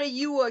lot of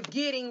you are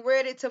getting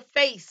ready to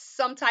face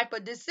some type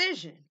of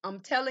decision. I'm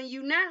telling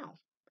you now.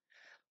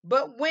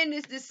 But when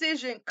this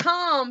decision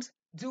comes,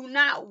 do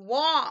not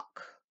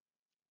walk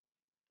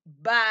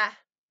by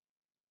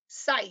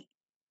sight.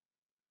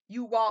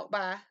 You walk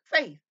by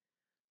faith.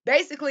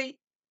 Basically,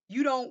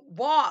 you don't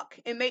walk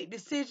and make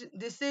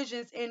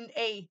decisions in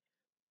a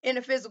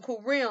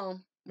physical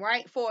realm,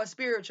 right, for a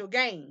spiritual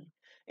gain.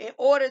 In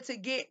order to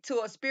get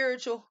to a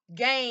spiritual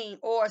gain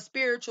or a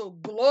spiritual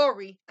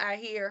glory, I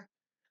hear,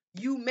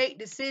 you make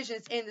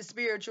decisions in the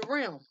spiritual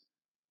realm.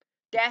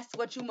 That's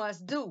what you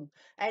must do.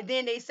 And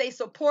then they say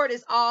support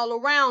is all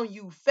around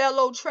you,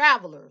 fellow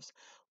travelers.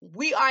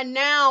 We are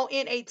now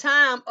in a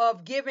time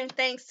of giving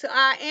thanks to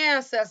our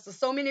ancestors.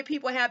 So many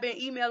people have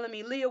been emailing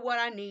me, Leah, what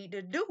I need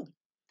to do.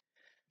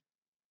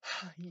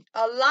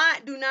 A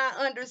lot do not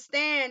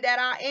understand that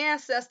our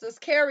ancestors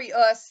carry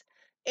us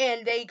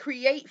and they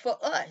create for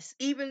us.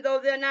 Even though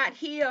they're not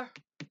here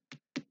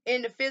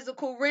in the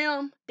physical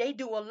realm, they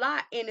do a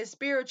lot in the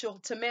spiritual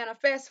to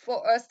manifest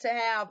for us to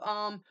have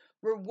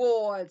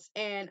rewards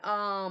and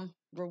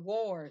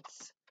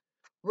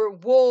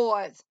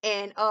rewards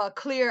and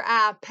clear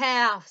our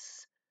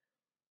paths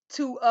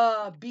to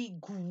be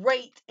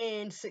great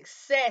in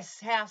success,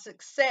 have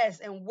success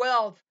and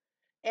wealth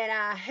and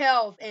our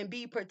health and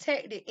be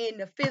protected in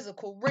the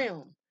physical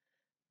realm.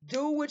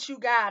 Do what you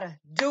gotta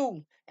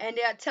do. And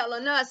they're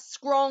telling us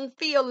strong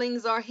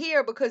feelings are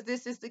here because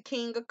this is the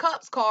King of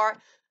Cups card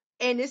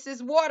and this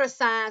is water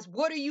signs.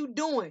 What are you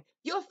doing?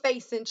 You're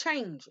facing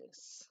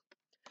changes.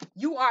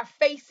 You are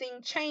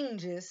facing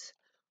changes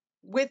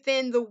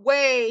within the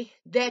way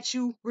that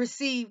you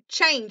receive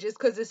changes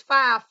because it's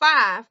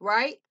 5-5,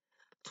 right?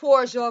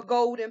 Towards your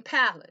golden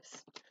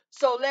palace.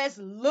 So let's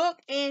look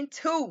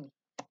into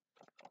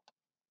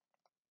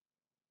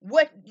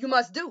what you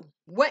must do.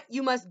 What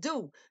you must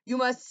do. You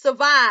must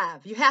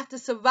survive. You have to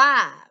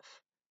survive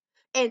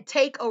and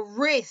take a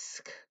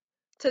risk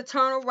to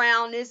turn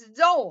around this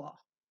door.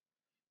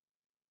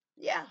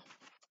 Yeah.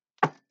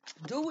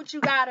 Do what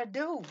you gotta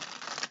do.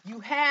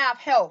 You have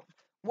help.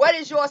 What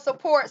is your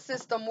support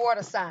system,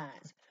 water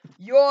signs?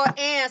 Your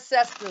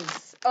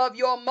ancestors of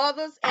your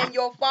mothers and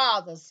your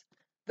fathers.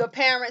 The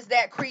parents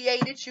that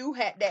created you,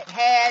 that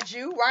had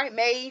you, right?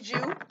 Made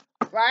you,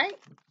 right?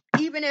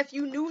 Even if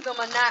you knew them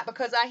or not,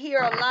 because I hear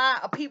a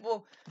lot of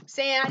people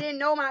saying, I didn't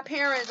know my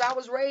parents. I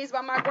was raised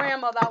by my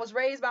grandmother. I was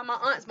raised by my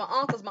aunts, my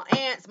uncles, my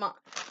aunts,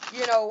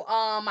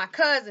 my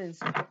cousins.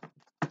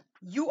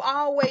 You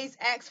always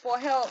ask for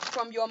help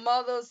from your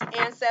mother's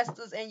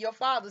ancestors and your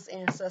father's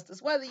ancestors,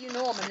 whether you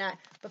know them or not,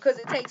 because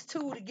it takes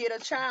two to get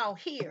a child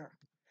here.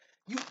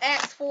 You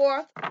ask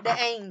for the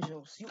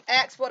angels. You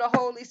ask for the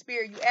Holy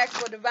Spirit. You ask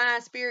for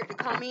divine spirit to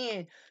come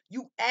in.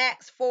 You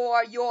ask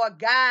for your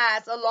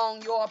guides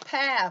along your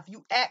path.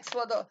 You ask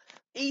for the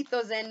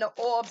ethers and the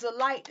orbs of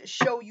light to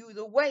show you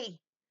the way.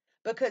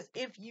 Because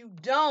if you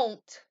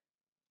don't,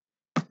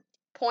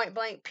 point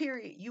blank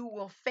period, you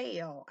will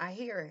fail. I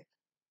hear it.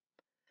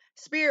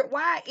 Spirit,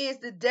 why is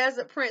the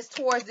desert prince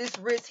towards this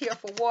risk here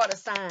for water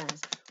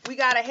signs? We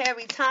got a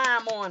heavy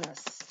time on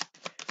us.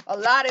 A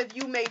lot of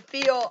you may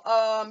feel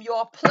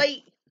your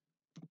plate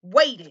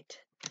weighted.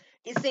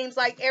 It seems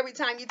like every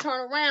time you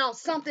turn around,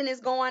 something is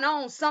going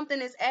on.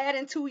 Something is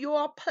adding to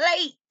your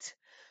plate.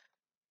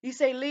 You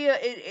say, Leah,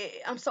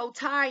 I'm so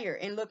tired.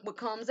 And look what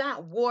comes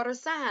out. Water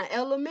sign,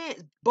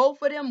 elements.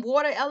 Both of them,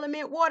 water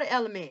element, water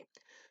element.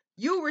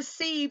 You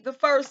receive the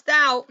first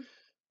out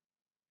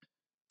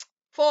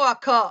 4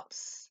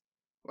 cups,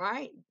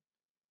 right?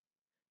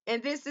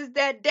 And this is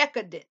that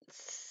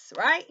decadence,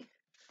 right?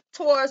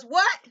 Towards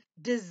what?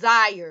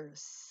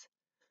 Desires.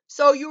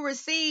 So you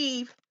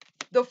receive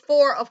the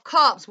 4 of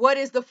cups. What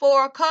is the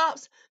 4 of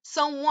cups?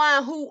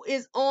 Someone who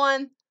is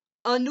on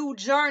a new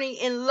journey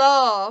in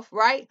love,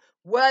 right?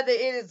 Whether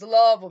it is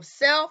love of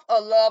self,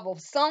 a love of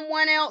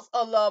someone else,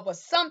 a love of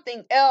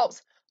something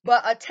else,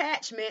 but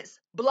attachments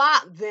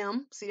block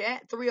them. See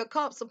that? 3 of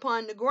cups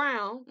upon the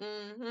ground.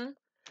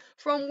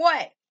 From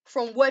what?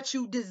 From what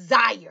you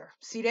desire.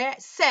 See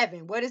that?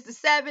 7. What is the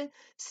 7?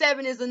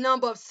 7 is a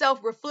number of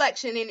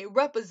self-reflection and it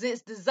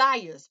represents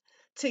desires.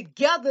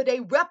 Together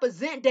they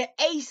represent the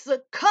Ace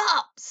of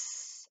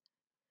Cups.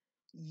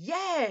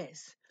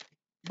 Yes.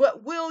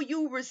 But will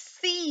you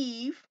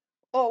receive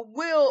or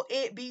will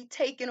it be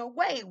taken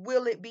away?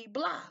 Will it be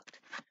blocked?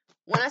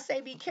 When I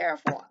say be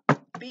careful,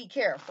 be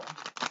careful.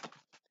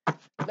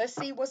 Let's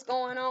see what's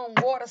going on.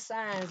 Water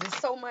signs. It's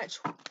so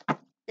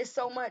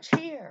much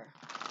here.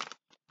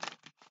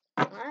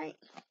 Right?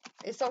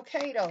 It's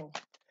okay though.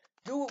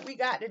 Do what we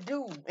got to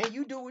do. And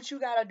you do what you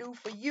got to do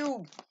for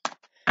you.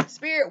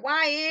 Spirit,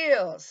 why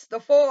is the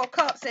 4 of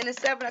cups and the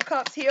 7 of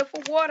cups here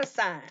for water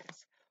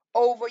signs?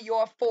 Over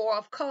your 4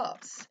 of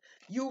cups,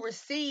 you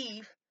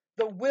receive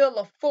the wheel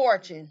of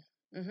fortune.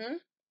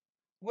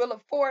 Wheel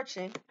of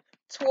fortune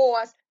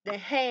towards the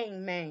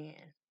hangman.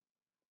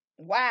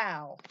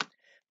 Wow.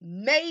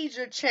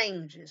 Major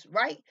changes,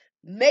 right?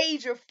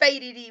 Major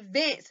fated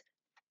events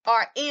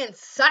are in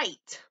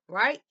sight,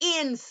 right?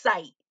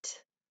 Insight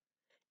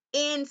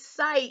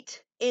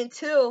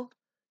into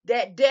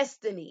that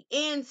destiny,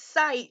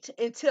 insight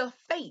into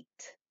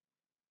fate,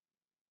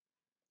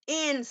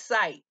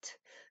 insight.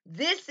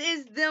 This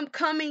is them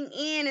coming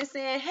in and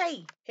saying,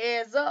 hey,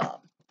 heads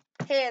up,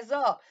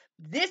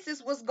 This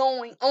is what's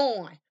going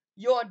on.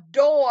 Your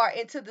door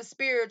into the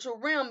spiritual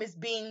realm is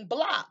being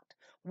blocked,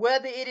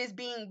 whether it is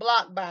being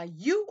blocked by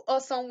you or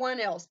someone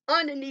else.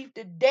 Underneath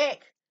the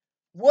deck,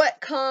 what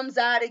comes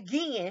out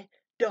again?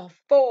 The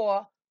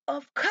Four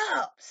of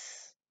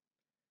Cups.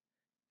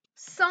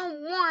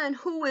 Someone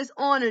who is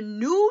on a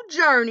new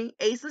journey,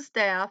 Ace of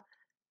Staff,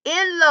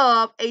 in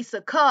love, Ace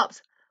of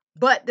Cups,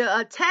 but the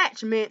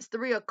attachments,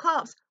 Three of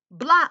Cups,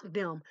 block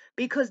them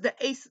because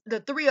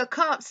the Three of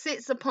Cups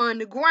sits upon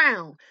the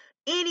ground.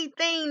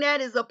 Anything that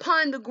is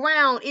upon the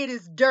ground, it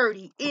is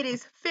dirty, it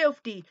is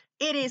filthy,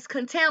 it is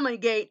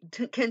contaminated,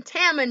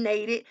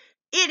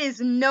 it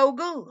is no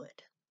good.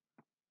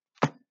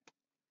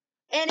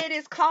 And it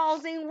is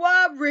causing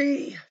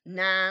worry.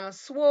 Nine of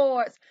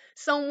Swords.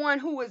 Someone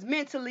who is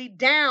mentally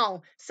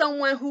down,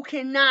 someone who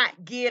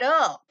cannot get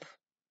up.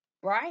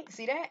 Right?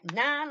 See that?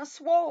 Nine of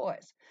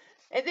Swords.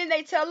 And then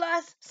they tell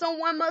us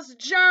someone must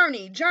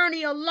journey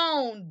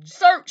alone,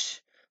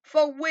 search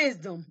for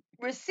wisdom,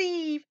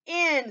 receive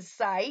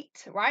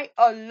insight, right?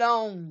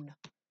 Alone.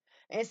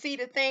 And see,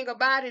 the thing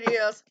about it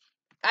is,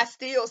 I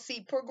still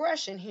see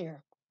progression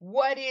here.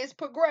 What is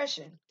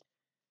progression?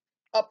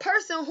 A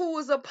person who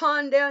is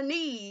upon their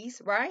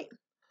knees, right,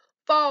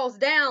 falls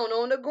down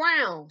on the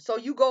ground. So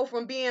you go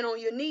from being on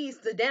your knees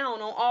to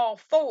down on all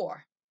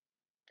four.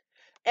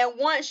 And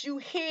once you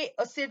hit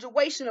a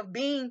situation of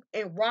being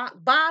in rock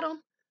bottom,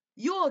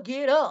 you'll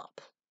get up.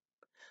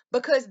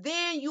 Because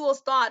then you will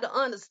start to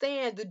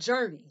understand the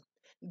journey.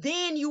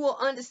 Then you will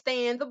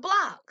understand the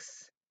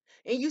blocks.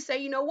 And you say,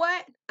 you know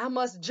what? I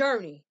must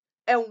journey.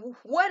 And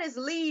what is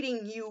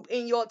leading you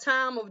in your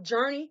time of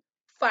journey?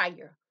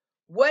 Fire.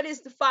 What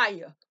is the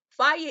fire?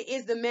 Fire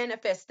is the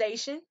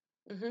manifestation.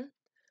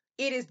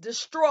 It is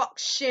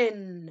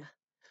destruction.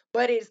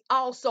 But it's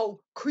also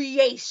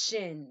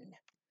creation.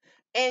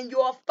 And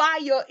your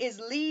fire is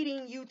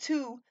leading you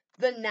to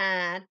the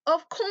Nine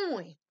of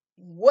Coin.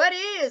 What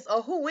is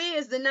or who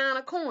is the Nine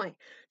of Coin?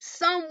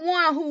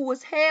 Someone who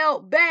was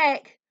held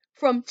back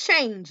from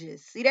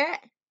changes. See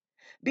that?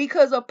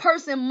 Because a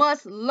person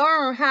must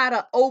learn how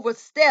to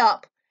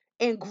overstep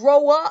and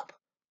grow up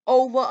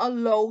over a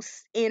low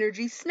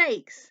energy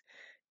snakes.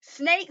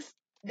 Snakes,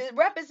 the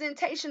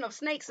representation of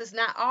snakes is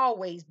not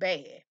always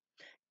bad.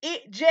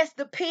 It just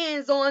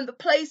depends on the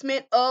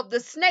placement of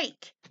the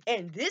snake.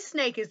 And this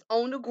snake is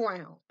on the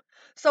ground.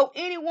 So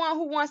anyone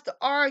who wants to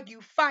argue,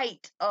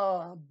 fight,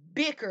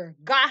 bicker,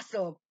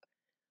 gossip,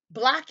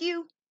 block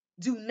you,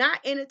 do not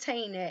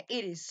entertain that.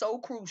 It is so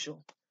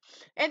crucial.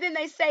 And then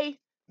they say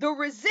the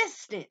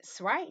resistance,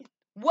 right?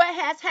 What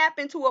has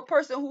happened to a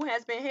person who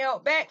has been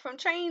held back from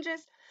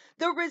changes?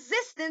 The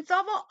resistance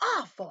of an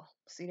offer.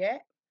 See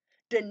that?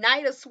 The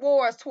Knight of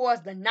Swords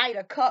towards the Knight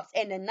of Cups,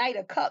 and the Knight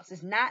of Cups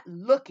is not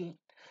looking.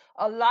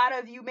 A lot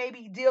of you may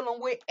be dealing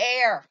with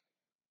air,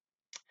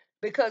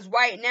 because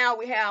right now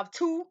we have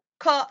 2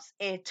 cups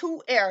and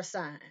 2 air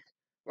signs,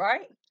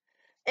 right?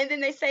 And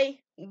then they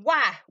say,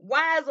 why?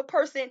 Why is a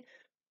person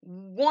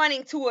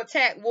wanting to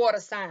attack water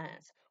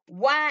signs?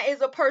 Why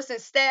is a person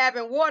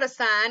stabbing water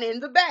sign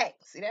in the back?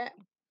 See that?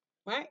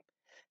 Right?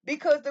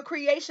 Because the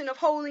creation of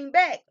holding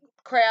back,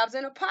 crabs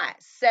in a pot,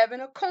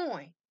 7 of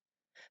coin.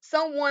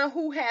 Someone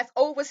who has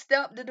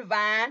overstepped the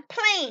divine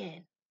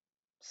plan.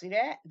 See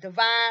that?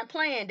 Divine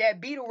plan. That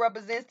beetle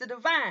represents the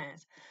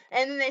divines.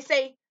 And then they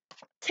say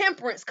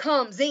temperance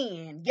comes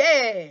in.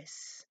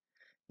 Yes.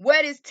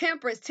 What is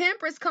temperance?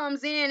 Temperance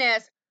comes in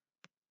as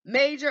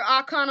major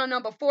arcana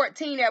number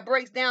 14 that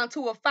breaks down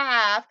to a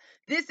 5.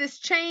 This is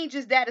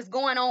changes that is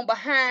going on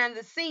behind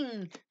the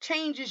scene.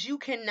 Changes you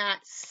cannot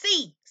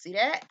see. See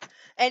that?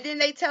 And then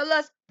they tell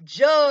us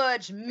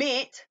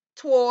judgment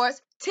towards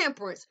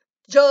temperance.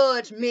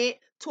 Judgment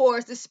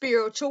towards the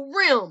spiritual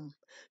realm.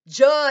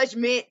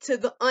 Judgment to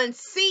the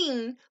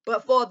unseen,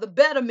 but for the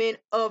betterment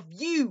of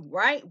you,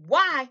 right?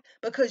 Why?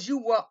 Because you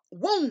were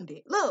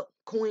wounded. Look,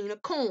 Queen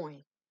of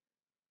Coin.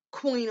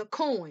 Queen of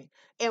Coin.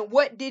 And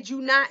what did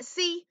you not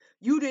see?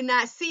 You did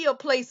not see a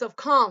place of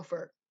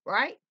comfort,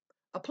 right?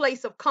 A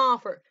place of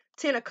comfort.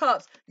 10 of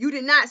Cups. You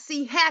did not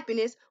see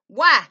happiness.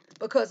 Why?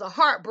 Because a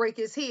heartbreak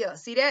is here.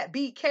 See that?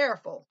 Be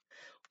careful.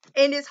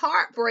 And this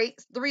heartbreak,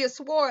 3 of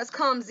Swords,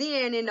 comes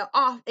in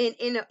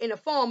the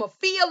form of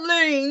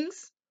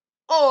feelings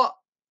or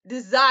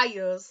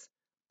desires,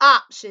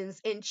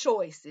 options, and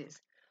choices.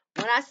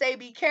 When I say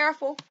be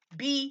careful,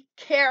 be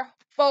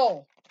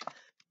careful.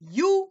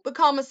 You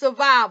become a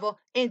survivor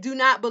and do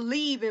not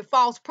believe in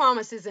false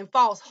promises and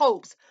false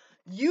hopes.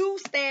 You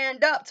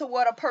stand up to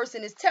what a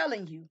person is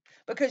telling you,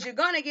 because you're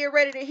going to get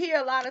ready to hear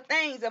a lot of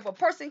things. If a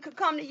person could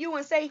come to you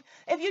and say,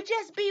 if you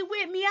just be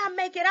with me, I'll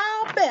make it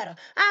all better.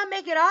 I'll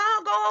make it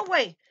all go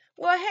away.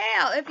 Well,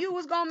 hell, if you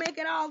was going to make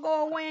it all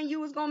go away and you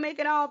was going to make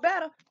it all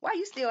better, why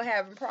you still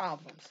having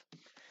problems?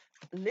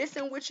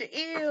 Listen with your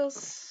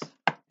ears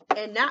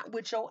and not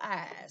with your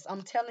eyes.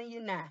 I'm telling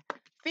you now.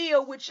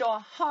 Feel with your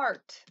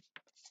heart.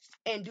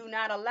 And do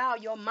not allow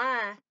your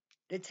mind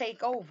to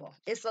take over.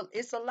 It's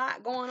a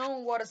lot going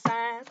on, water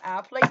signs.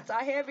 Our plates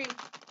are heavy.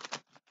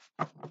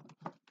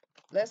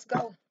 Let's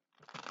go.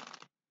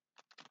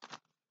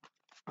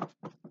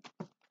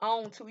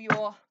 on to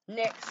your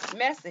next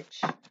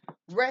message.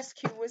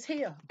 Rescue is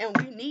here, and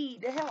we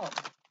need the help.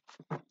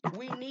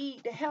 We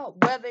need the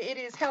help, whether it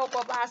is help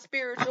of our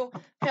spiritual,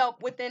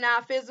 help within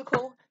our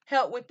physical,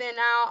 help within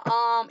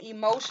our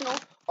emotional,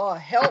 or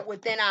help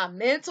within our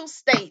mental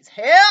states.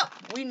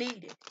 Help, we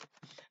need it.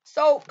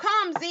 So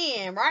comes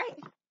in, right?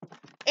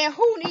 And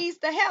who needs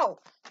the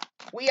help?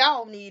 We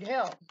all need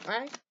help,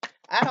 right?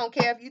 I don't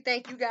care if you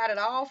think you got it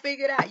all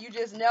figured out. You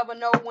just never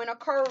know when a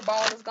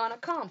curveball is going to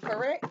come,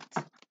 correct?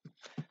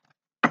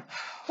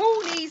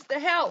 Who needs the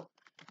help?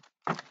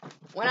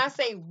 When I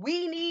say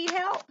we need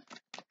help,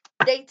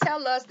 they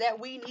tell us that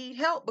we need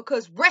help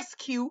because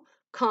rescue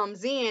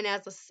comes in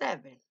as a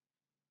 7.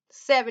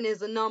 7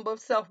 is a number of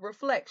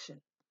self-reflection.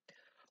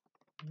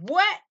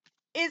 What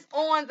is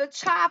on the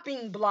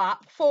chopping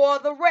block for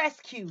the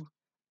rescue?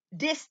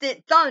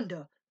 Distant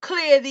thunder.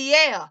 Clear the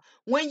air.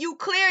 When you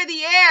clear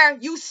the air,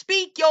 you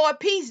speak your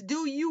piece,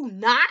 do you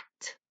not?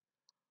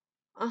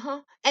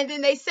 And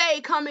then they say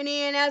coming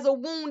in as a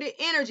wounded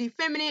energy,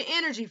 feminine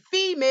energy,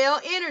 female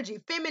energy,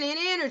 feminine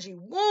energy,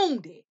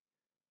 wounded.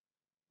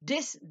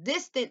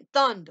 Distant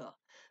thunder.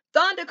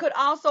 Thunder could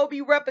also be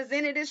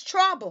represented as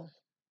trouble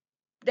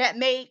that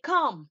may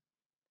come,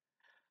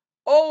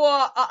 or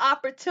an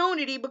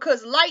opportunity,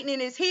 because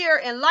lightning is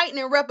here and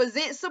lightning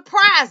represents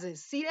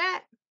surprises. See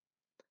that?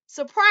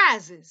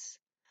 Surprises.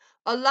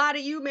 A lot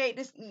of you may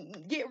just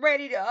get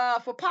ready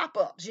to for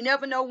pop-ups. You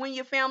never know when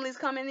your family's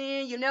coming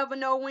in. You never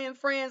know when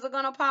friends are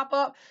gonna pop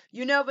up.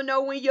 You never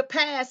know when your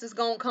past is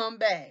gonna come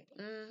back.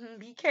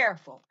 Be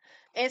careful.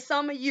 And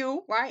some of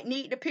you, right,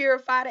 need to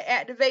purify to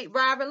activate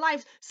vibrant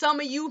life.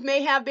 Some of you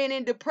may have been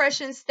in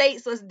depression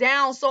states or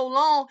down so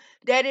long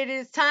that it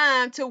is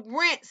time to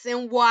rinse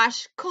and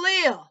wash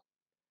clear.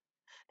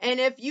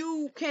 And if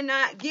you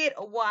cannot get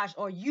a wash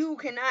or you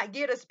cannot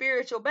get a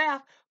spiritual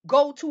bath,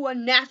 go to a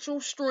natural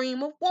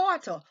stream of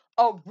water,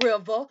 a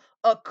river,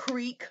 a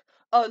creek,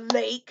 a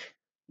lake,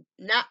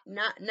 not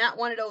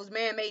one of those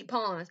man-made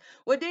ponds.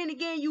 Well, then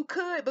again, you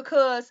could,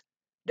 because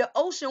the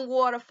ocean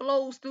water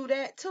flows through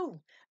that too.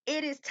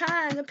 It is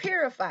time to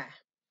purify.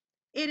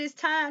 It is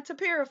time to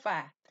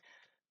purify.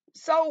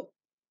 So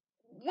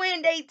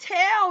when they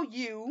tell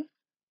you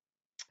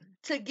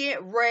to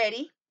get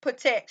ready,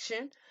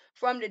 protection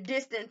from the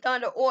distant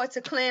thunder, or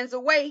to cleanse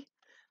away,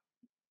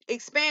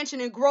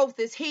 expansion and growth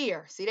is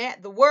here. See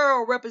that? The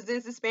world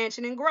represents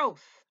expansion and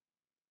growth.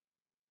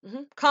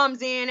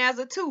 Comes in as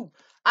a 2.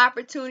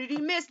 Opportunity,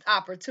 missed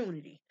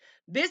opportunity.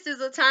 This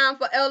is a time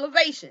for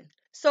elevation.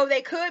 So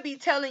they could be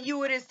telling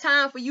you it is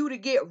time for you to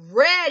get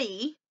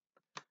ready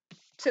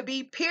to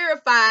be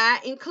purified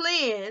and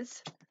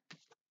cleansed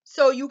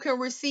so you can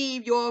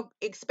receive your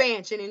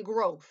expansion and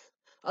growth.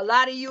 A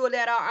lot of you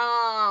that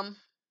are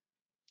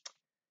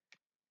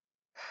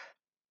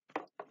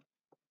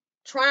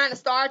trying to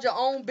start your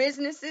own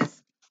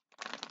businesses,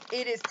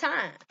 it is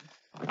time.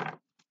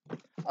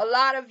 A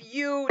lot of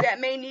you that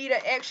may need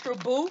an extra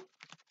boost,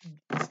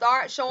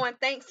 start showing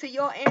thanks to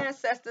your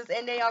ancestors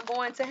and they are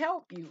going to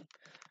help you.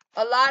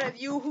 A lot of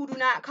you who do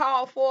not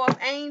call forth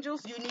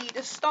angels, you need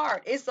to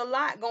start. It's a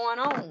lot going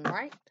on,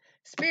 right?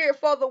 Spirit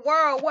for the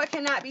world. What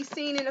cannot be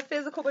seen in the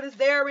physical but is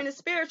there in the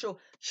spiritual?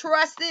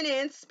 Trusting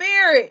in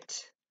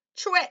spirit.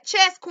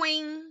 Chess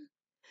queen.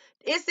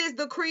 This is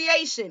the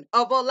creation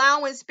of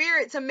allowing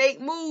spirit to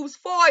make moves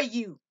for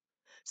you.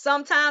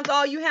 Sometimes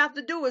all you have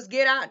to do is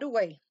get out the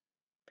way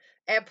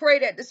and pray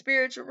that the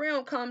spiritual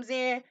realm comes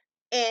in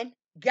and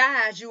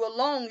guides you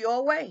along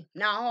your way.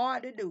 Not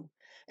hard to do.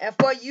 And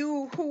for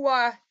you who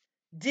are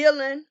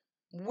dealing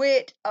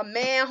with a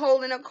man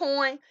holding a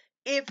coin,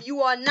 if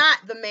you are not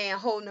the man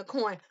holding a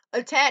coin,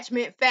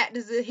 attachment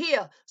factors are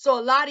here. So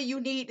a lot of you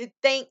need to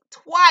think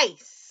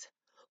twice.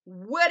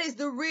 What is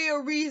the real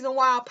reason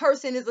why a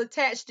person is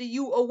attached to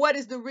you, or what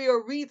is the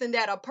real reason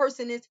that a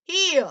person is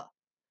here?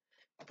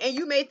 And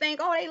you may think,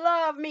 oh, they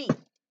love me.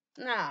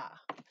 Nah.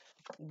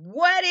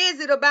 What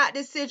is it about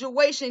this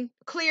situation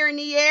clearing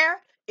the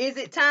air? Is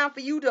it time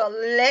for you to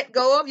let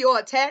go of your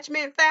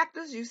attachment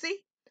factors, you see?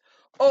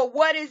 Or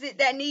what is it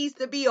that needs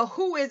to be, or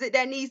who is it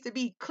that needs to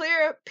be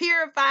clear,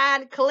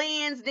 purified,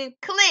 cleansed, and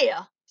clear?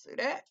 See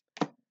that?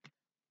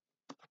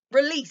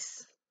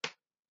 Release.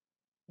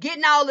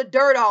 Getting all the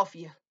dirt off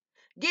you.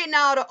 Getting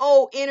all the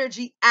old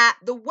energy out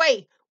the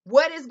way.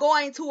 What is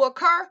going to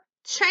occur?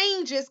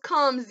 Changes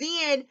comes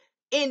in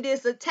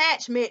this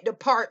attachment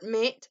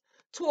department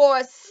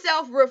towards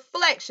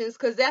self-reflections,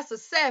 because that's a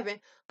 7,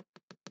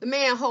 the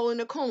man holding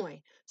the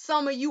coin.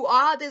 Some of you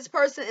are this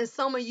person and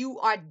some of you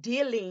are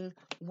dealing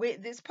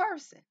with this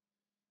person.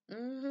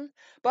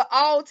 But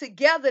all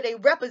together they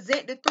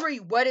represent the 3.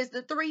 What is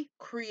the 3?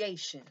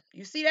 Creation.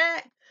 You see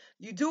that?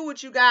 You do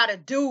what you gotta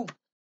do.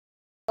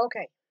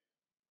 Okay.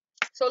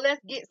 So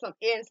let's get some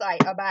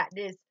insight about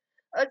this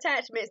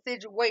attachment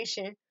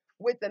situation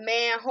with the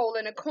man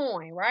holding a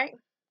coin, right?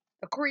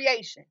 A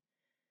creation.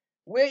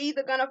 We're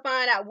either going to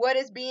find out what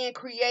is being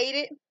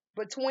created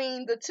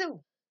between the 2,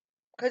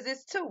 because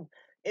it's 2.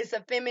 It's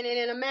a feminine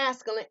and a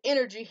masculine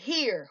energy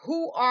here.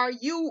 Who are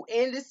you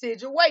in the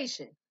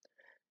situation?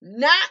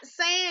 Not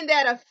saying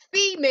that a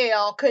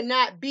female could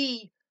not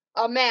be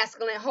a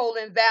masculine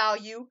holding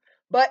value,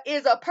 but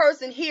is a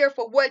person here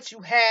for what you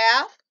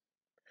have?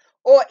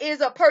 Or is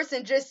a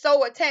person just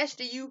so attached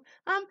to you?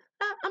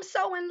 I'm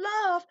so in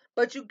love.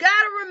 But you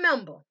gotta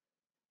remember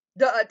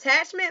the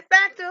attachment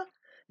factor.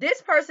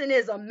 This person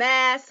is a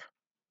mask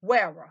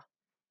wearer.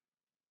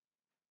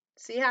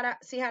 See how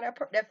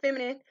that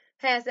feminine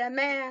has that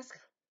mask?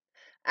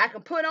 I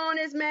can put on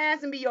this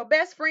mask and be your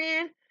best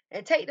friend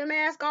and take the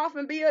mask off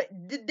and be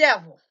the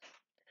devil.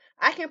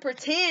 I can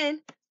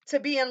pretend to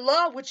be in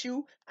love with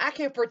you. I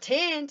can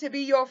pretend to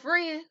be your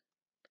friend.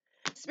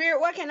 Spirit,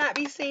 what cannot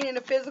be seen in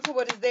the physical,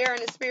 but is there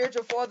in the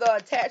spiritual for the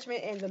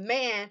attachment and the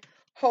man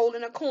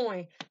holding a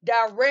coin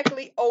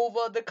directly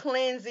over the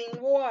cleansing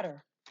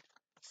water?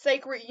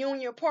 Sacred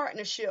union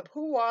partnership.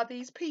 Who are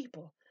these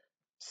people?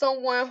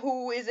 Someone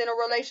who is in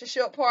a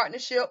relationship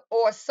partnership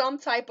or some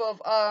type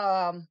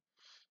of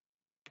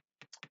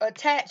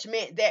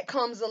attachment that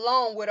comes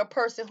along with a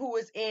person who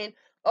is in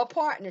a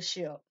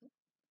partnership.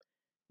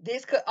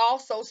 This could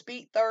also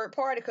speak third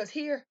party because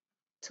here,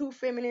 two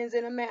feminines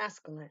and a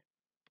masculine.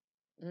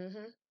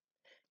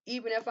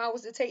 Even if I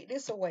was to take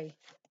this away,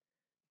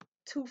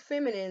 two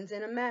feminines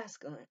and a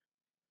masculine.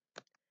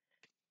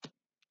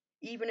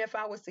 Even if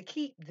I was to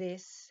keep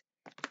this,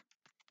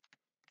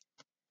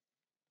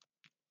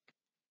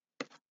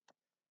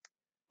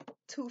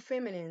 two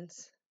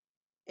feminines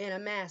and a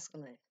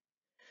masculine.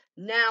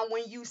 Now,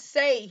 when you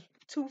say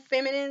two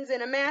feminines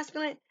and a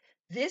masculine,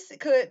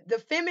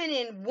 the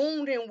feminine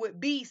wounding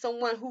would be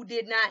someone who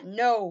did not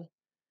know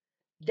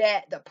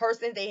that the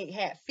person they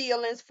had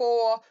feelings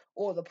for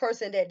or the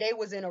person that they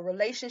was in a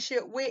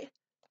relationship with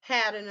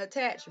had an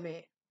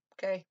attachment.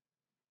 Okay.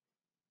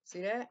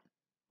 See that?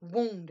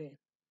 Wounding.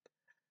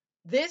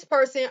 This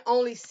person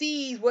only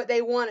sees what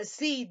they want to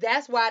see.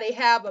 That's why they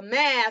have a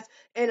mask.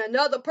 And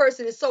another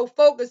person is so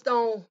focused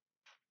on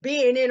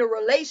being in a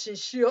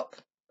relationship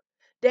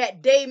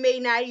that they may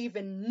not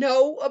even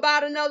know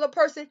about another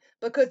person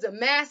because the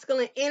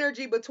masculine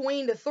energy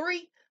between the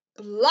three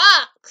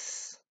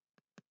blocks.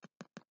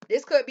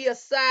 This could be a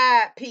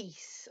side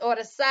piece or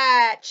the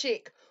side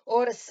chick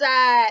or the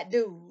side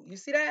dude. You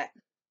see that?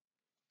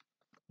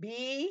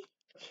 Be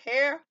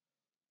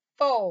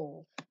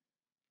careful.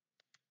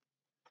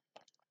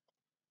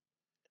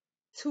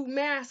 Two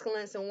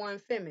masculines and one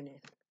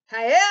feminine.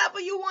 However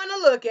you want to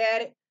look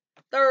at it,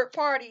 third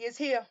party is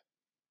here.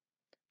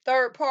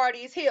 Third party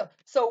is here.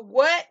 So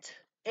what?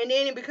 And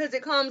then because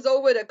it comes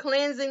over the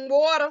cleansing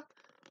water,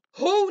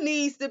 who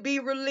needs to be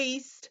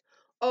released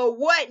or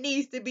what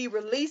needs to be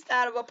released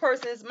out of a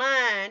person's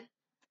mind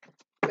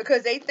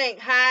because they think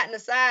hiding a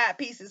side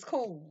piece is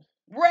cool.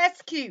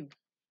 Rescue.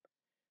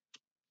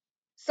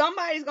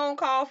 Somebody's going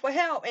to call for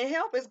help and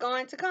help is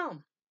going to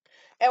come.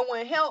 And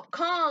when help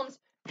comes,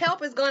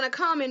 help is going to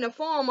come in the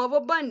form of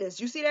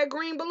abundance. You see that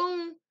green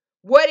balloon?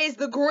 What is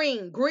the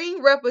green?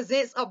 Green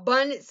represents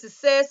abundance,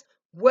 success,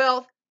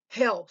 wealth,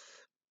 health.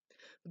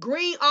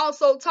 Green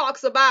also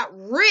talks about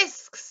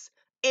risks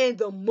and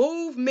the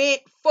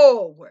movement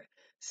forward.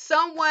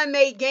 Someone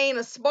may gain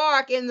a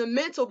spark in the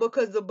mental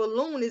because the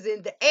balloon is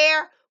in the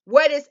air.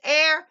 What is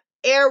air?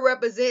 Air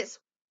represents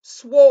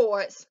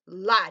swords,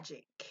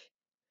 logic.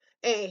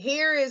 And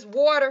here is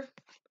water,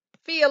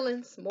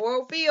 feelings,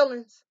 moral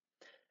feelings.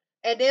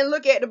 And then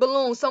look at the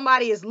balloon.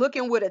 Somebody is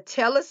looking with a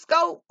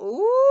telescope.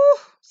 Ooh,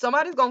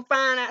 somebody's going to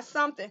find out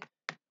something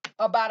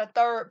about a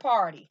third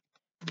party.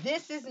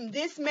 This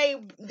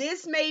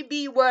may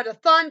be where the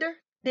thunder,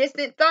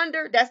 distant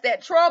thunder, that's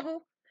that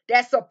trouble,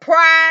 that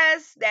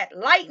surprise, that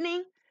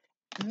lightning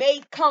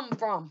may come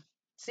from.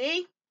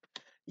 See?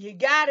 You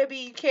got to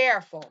be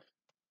careful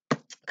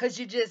because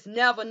you just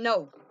never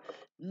know.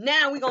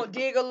 Now we're going to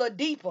dig a little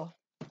deeper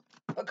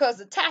because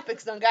the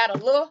topics done got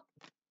a little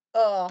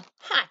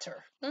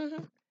hotter.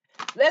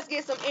 Let's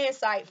get some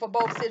insight for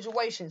both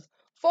situations.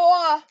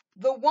 For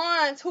the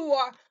ones who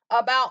are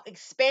about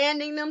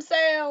expanding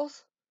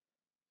themselves,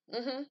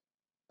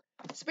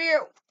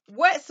 Spirit,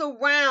 what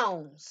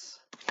surrounds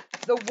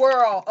the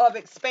world of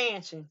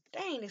expansion?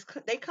 Dang,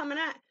 they coming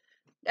out.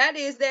 That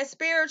is that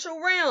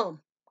spiritual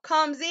realm.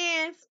 Comes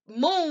in,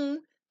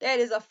 moon, that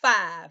is a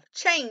 5.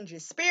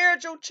 Changes.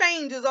 Spiritual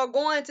changes are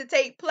going to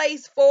take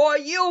place for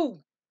you.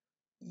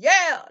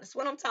 Yeah, that's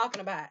what I'm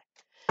talking about.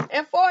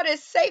 And for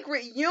this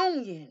sacred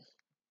union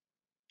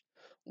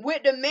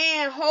with the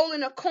man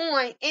holding a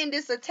coin in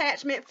this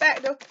attachment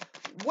factor,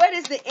 what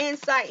is the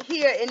insight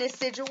here in this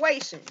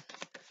situation?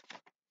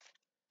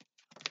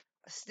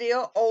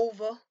 Still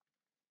over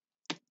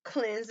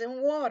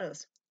cleansing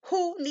waters.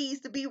 Who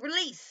needs to be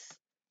released?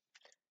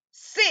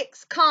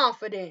 6,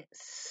 confidence.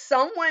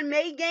 Someone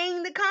may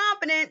gain the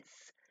confidence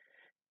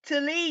to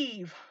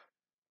leave.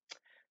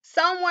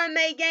 Someone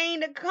may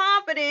gain the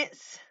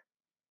confidence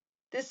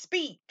to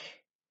speak.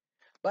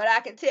 But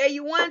I can tell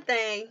you one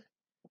thing.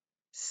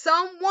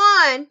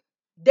 Someone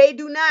they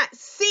do not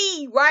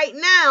see right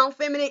now,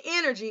 feminine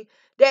energy,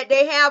 that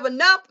they have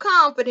enough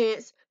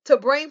confidence to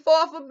bring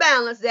forth a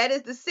balance, that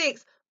is the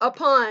 6,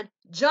 upon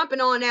jumping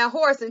on that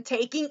horse and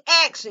taking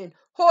action.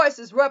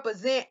 Horses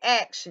represent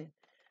action.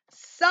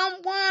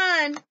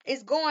 Someone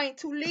is going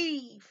to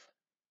leave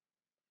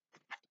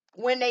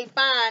when they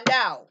find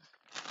out.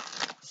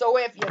 So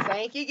if you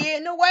think you're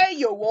getting away,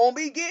 you won't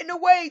be getting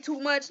away too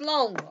much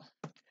longer.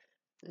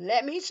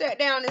 Let me shut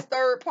down this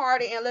third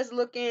party and let's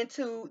look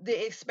into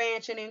the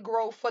expansion and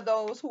growth for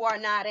those who are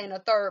not in a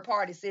third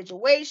party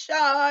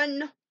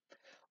situation,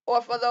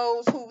 or for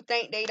those who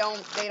think they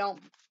don't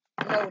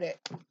know that.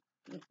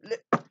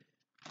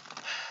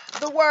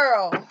 The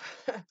world.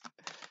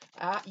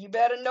 You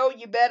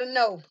better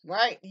know,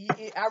 right?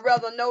 I'd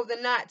rather know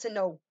than not to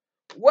know.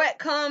 What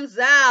comes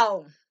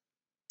out?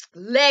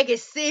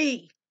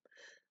 Legacy.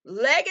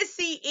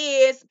 Legacy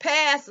is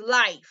past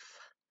life.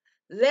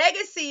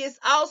 Legacy is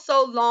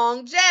also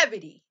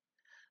longevity.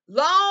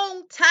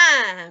 Long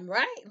time,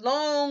 right?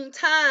 Long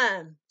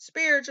time.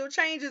 Spiritual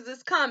changes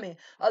is coming.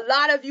 A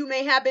lot of you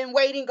may have been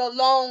waiting a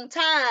long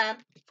time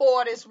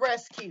for this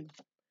rescue.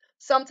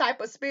 Some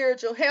type of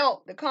spiritual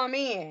help to come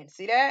in.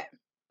 See that?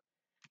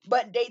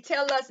 But they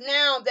tell us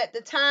now that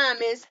the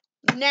time is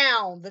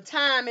now. The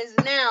time is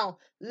now.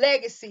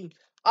 Legacy.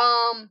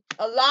 A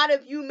lot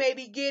of you may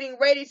be getting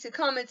ready to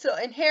come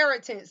into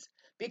inheritance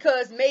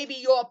because maybe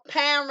your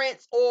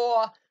parents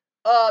or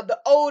the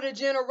older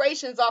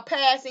generations are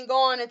passing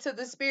on into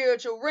the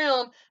spiritual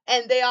realm,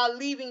 and they are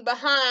leaving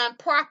behind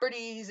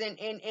properties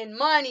and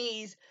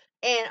monies.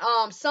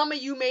 And some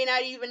of you may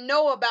not even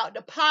know about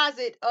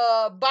deposit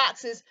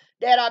boxes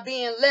that are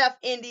being left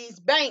in these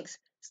banks.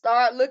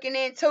 Start looking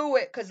into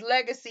it, because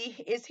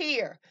legacy is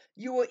here.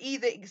 You will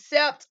either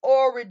accept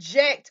or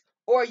reject,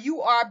 or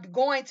you are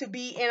going to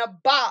be in a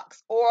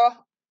box or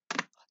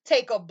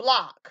take a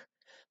block.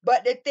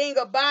 But the thing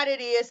about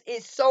it is,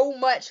 it's so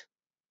much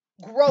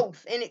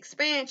growth and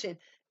expansion.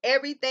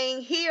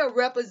 Everything here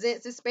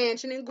represents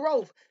expansion and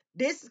growth.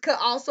 This could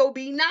also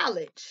be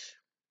knowledge.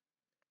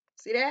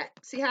 See that?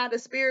 See how the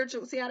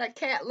spiritual, see how that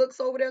cat looks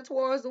over there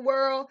towards the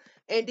world?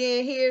 And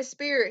then here's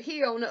spirit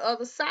here on the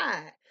other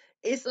side.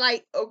 It's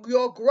like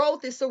your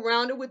growth is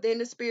surrounded within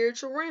the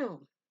spiritual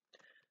realm.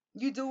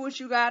 You do what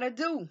you got to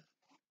do.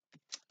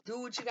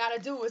 Do what you got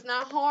to do. It's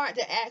not hard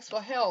to ask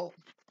for help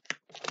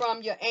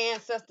from your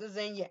ancestors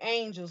and your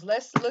angels.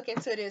 Let's look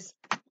into this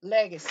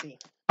legacy.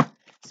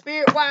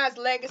 Spirit-wise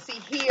legacy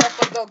here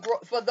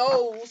for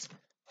those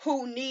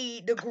who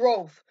need the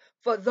growth,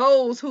 for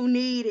those who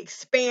need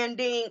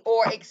expanding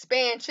or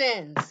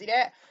expansion. See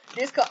that?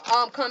 This could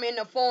come in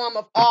the form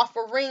of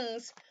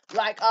offerings,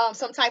 like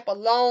some type of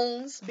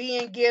loans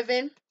being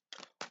given,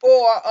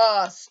 or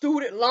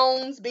student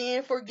loans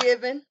being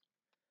forgiven.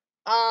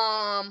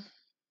 A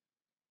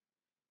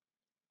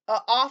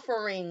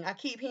offering. I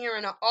keep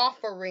hearing an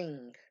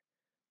offering.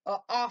 A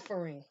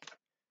offering.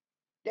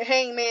 The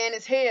hangman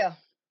is here.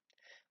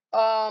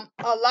 A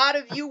lot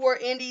of you were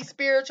in these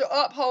spiritual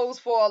upholds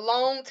for a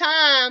long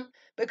time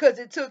because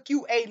it took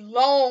you a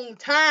long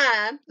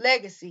time,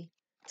 legacy,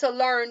 to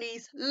learn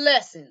these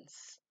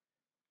lessons.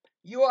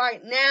 You are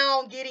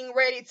now getting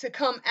ready to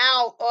come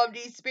out of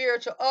these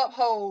spiritual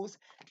upholds,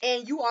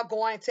 and you are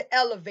going to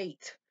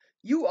elevate.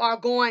 You are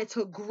going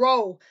to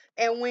grow.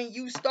 And when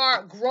you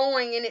start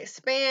growing and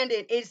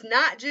expanding, it's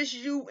not just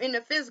you in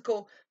the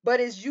physical, but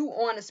it's you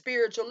on a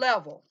spiritual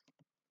level.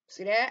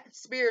 See that?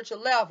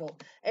 Spiritual level.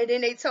 And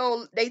then they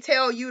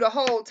tell you the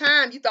whole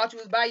time you thought you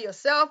was by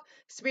yourself.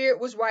 Spirit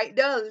was right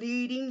there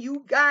leading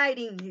you,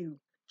 guiding you.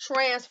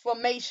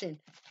 Transformation.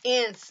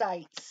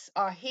 Insights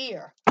are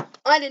here.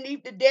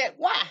 Underneath the deck,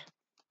 why?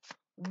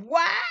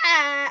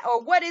 Why?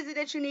 Or what is it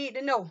that you need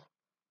to know?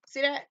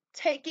 See that?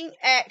 Taking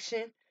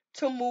action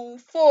to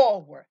move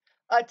forward.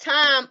 A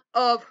time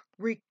of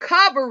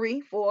recovery,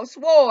 for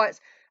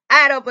swords,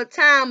 out of a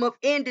time of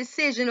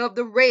indecision of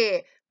the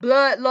red.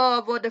 Blood,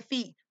 love, or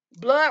defeat.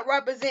 Blood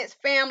represents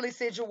family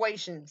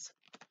situations.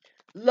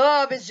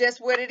 Love is just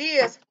what it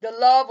is. The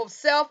love of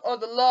self, or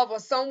the love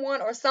of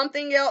someone or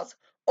something else,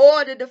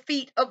 or the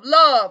defeat of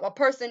love. A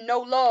person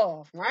no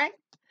love, right?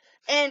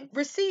 And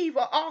receive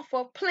or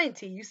offer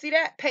plenty. You see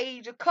that?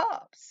 Page of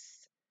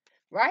Cups,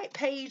 right?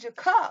 Page of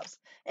Cups.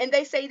 And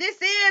they say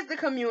this is the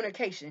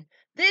communication.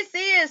 This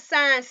is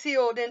signed,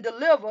 sealed, and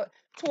delivered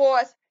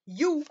towards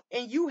you,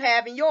 and you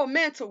having your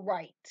mental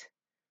right.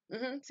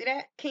 See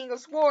that? King of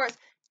Swords.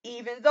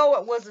 Even though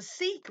it was a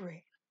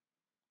secret,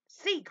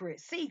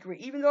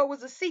 even though it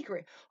was a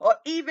secret, or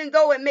even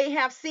though it may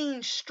have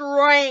seemed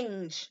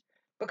strange,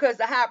 because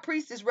the high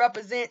priestess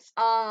represents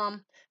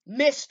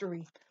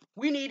mystery.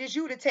 We needed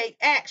you to take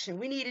action.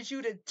 We needed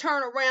you to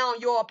turn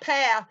around your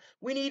path.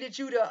 We needed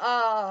to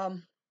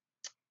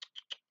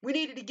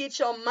get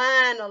your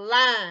mind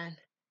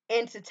aligned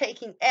into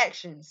taking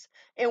actions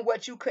in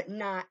what you could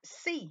not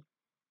see.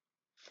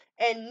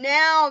 And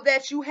now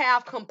that you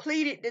have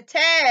completed the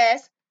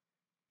task,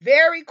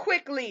 very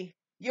quickly,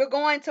 you're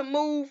going to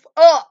move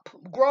up,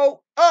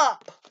 grow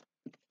up,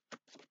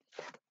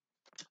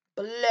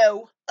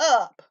 blow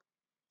up.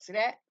 See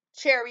that?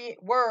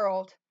 Chariot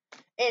world.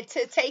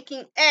 Into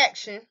taking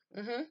action.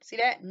 See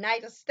that?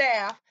 Knight of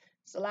staff.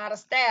 It's a lot of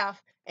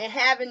staff. And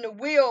having the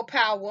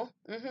willpower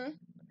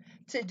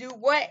to do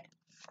what?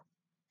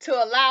 to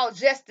allow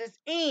justice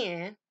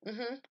in.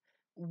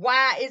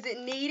 Why is it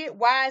needed?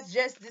 Why is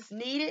justice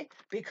needed?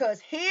 Because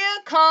here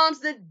comes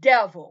the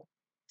devil.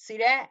 See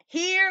that?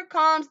 Here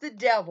comes the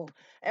devil.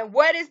 And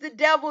what is the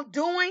devil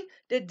doing?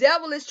 The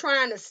devil is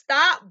trying to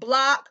stop,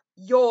 block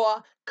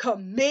your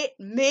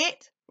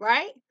commitment,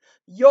 right?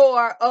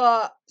 Your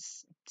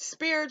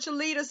spiritual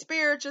leader,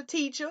 spiritual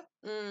teacher,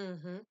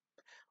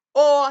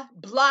 or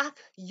block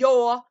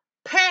your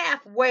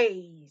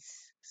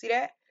pathways. See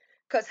that?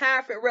 Because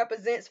Hierophant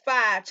represents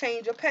 5,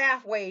 change your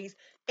pathways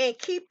and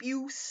keep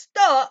you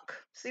stuck.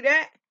 See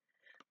that?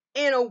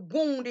 In a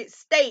wounded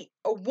state,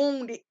 a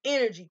wounded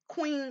energy.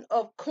 Queen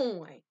of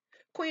Coin.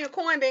 Queen of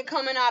Coin been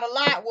coming out of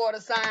light water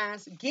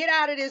signs. Get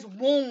out of this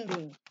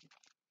wounding.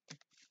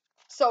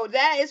 So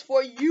that is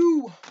for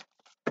you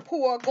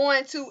who are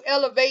going to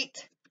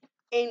elevate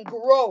and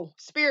grow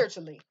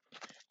spiritually.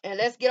 And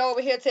let's get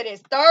over here to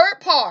this third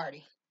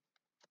party.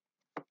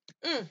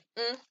 Do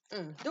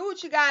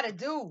what you gotta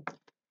do.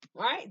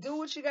 Right? Do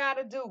what you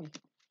gotta do.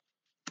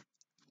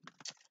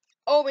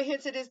 Over here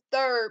to this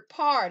third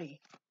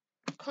party.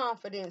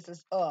 Confidence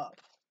is up.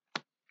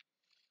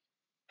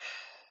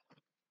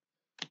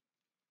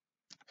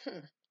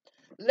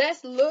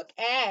 Let's look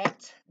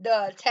at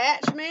the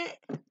attachment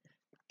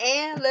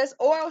and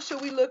or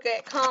should we look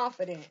at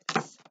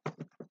confidence?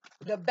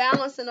 The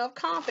balancing of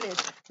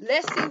confidence.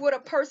 Let's see what a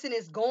person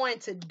is going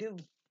to do.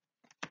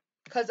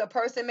 Because a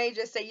person may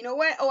just say, you know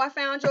what? Oh, I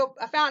found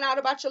out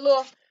about your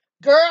little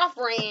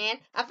girlfriend.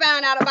 I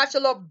found out about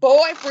your little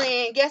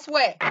boyfriend. Guess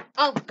what?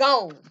 I'm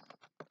gone.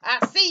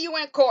 I see you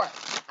in court.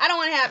 I don't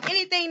want to have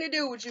anything to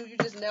do with you. You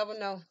just never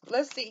know.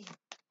 Let's see.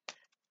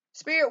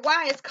 Spirit,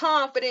 why is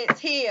confidence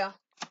here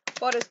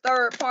for this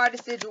third party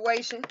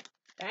situation?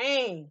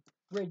 Dang.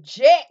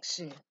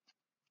 Rejection.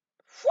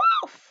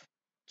 Whew.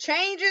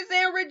 Changes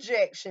and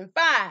rejection.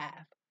 5.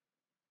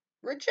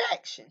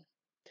 Rejection.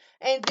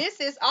 And this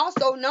is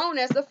also known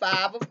as the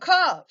 5 of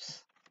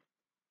Cups.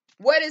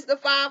 What is the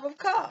 5 of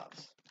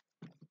Cups?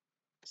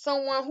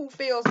 Someone who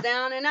feels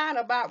down and out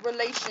about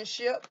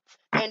relationship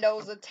and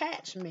those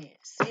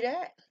attachments. See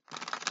that?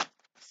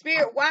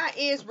 Spirit, why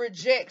is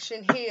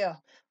rejection here?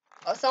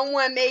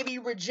 Someone may be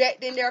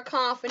rejecting their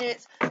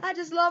confidence. I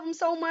just love them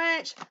so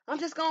much. I'm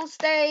just going to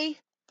stay.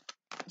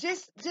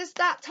 Just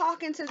stop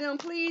talking to them,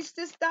 please.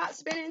 Just stop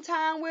spending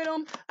time with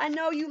them. I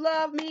know you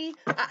love me.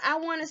 I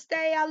want to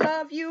stay. I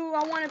love you.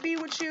 I want to be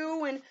with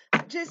you. And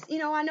just,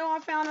 I know I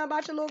found out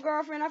about your little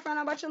girlfriend. I found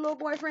out about your little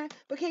boyfriend.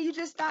 But can you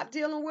just stop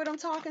dealing with them,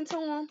 talking to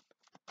them,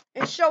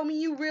 and show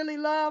me you really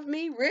love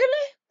me?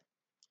 Really?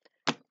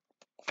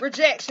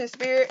 Rejection,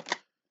 Spirit.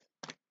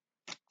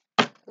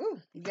 Ooh,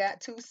 you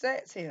got 2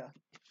 sets here.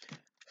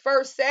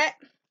 First set,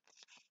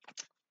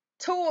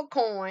 2 of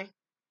coin,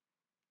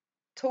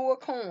 2 of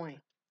coin,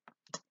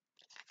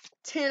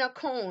 10 of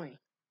coin,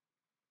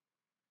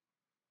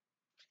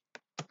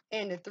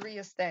 and the 3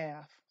 of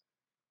staff.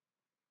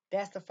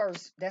 That's the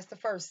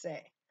first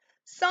set.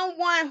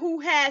 Someone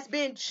who has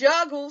been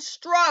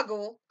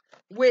struggle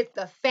with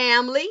the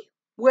family,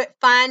 with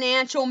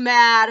financial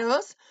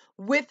matters,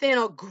 within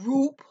a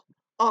group,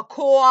 a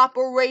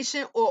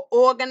cooperation or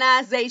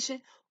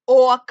organization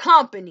or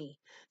company.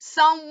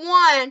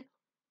 Someone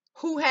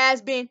who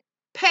has been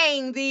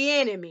paying the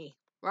enemy,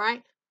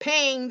 right?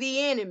 Paying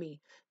the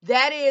enemy.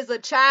 That is a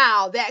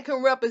child that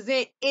can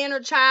represent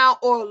inner child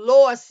or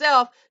lower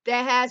self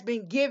that has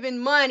been giving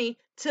money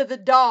to the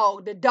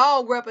dog. The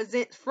dog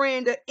represents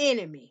friend or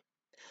enemy.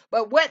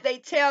 But what they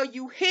tell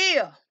you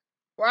here,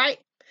 right?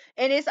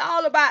 And it's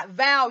all about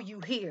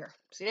value here.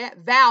 See that?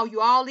 Value.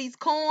 All these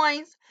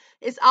coins,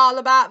 it's all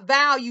about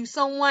value.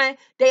 Someone,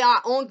 they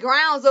are on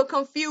grounds of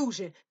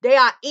confusion. They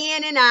are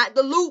in and out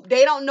the loop.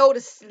 They don't know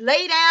to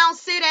lay down,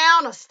 sit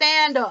down, or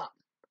stand up.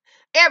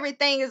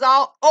 Everything is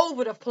all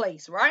over the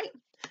place, right?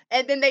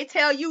 And then they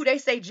tell you, they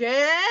say,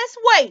 just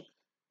wait.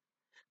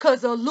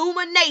 Because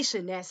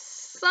illumination, that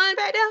sun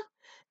back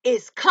there,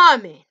 is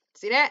coming.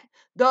 See that?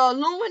 The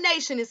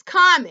illumination is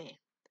coming.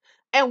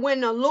 And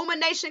when the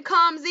illumination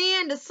comes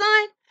in, the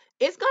sun,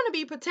 it's going to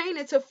be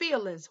pertaining to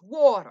feelings,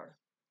 water.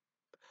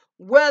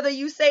 Whether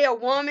you say a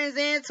woman's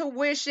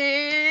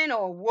intuition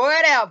or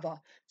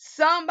whatever,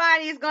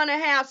 somebody's going to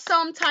have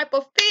some type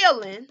of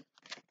feeling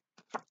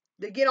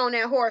to get on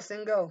that horse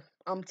and go.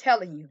 I'm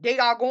telling you, they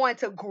are going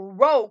to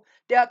grow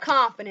their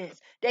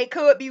confidence. They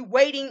could be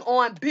waiting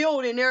on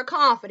building their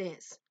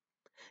confidence.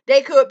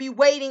 They could be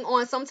waiting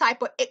on some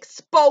type of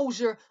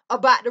exposure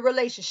about the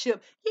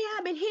relationship. Yeah,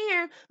 I've been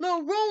hearing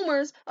little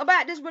rumors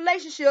about this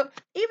relationship,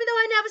 even though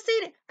I never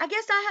seen it. I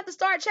guess I have to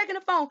start checking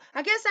the phone.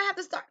 I guess I have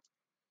to start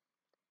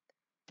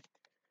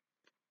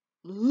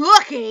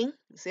looking.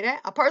 See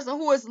that? A person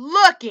who is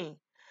looking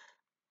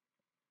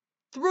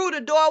through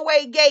the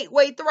doorway,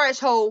 gateway,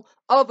 threshold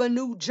of a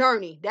new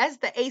journey. That's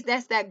the ace.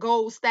 That's that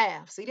gold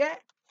staff. See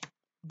that?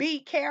 Be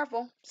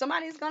careful.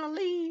 Somebody's going to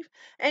leave.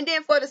 And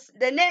then for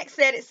the next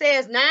set, it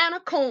says 9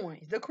 of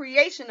coins. The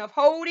creation of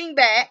holding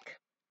back.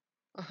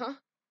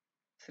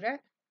 See that?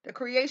 The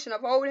creation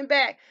of holding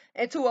back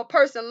until a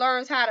person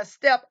learns how to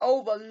step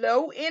over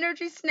low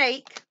energy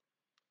snake.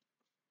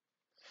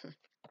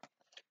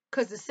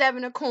 because the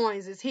 7 of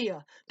coins is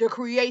here. The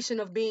creation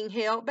of being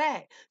held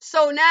back.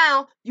 So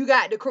now you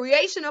got the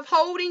creation of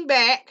holding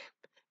back,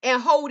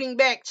 and holding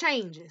back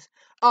changes.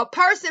 A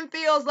person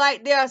feels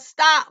like they're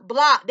stopped,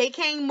 blocked. They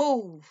can't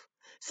move.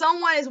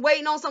 Someone is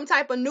waiting on some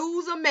type of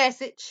news or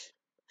message.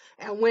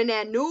 And when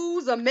that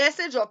news or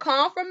message or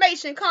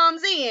confirmation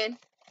comes in,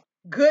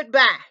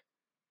 goodbye.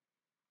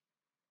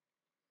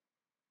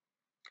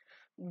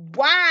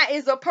 Why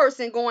is a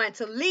person going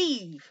to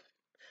leave?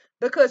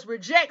 Because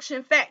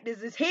rejection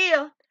factors is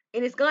here,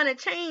 and it's going to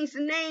change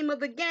the name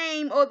of the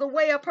game or the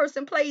way a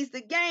person plays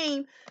the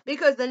game,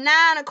 because the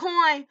 9 of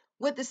coin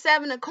with the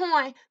 7 of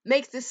coin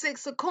makes the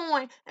 6 of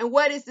coin. And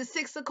what is the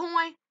 6 of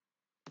coin?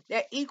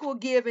 That equal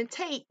give and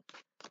take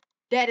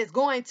that is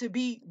going to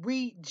be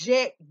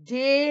rejected.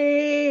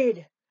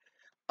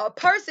 A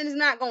person is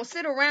not going to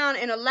sit around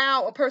and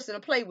allow a person to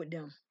play with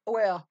them.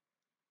 Well,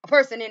 a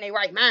person in their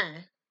right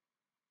mind.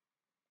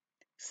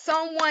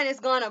 Someone is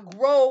going to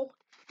grow,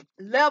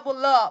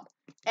 level up,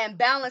 and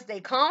balance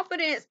their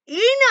confidence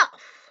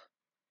enough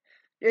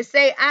to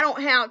say, I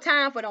don't have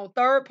time for no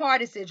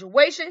third-party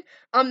situation.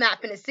 I'm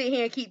not going to sit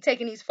here and keep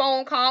taking these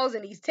phone calls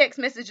and these text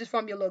messages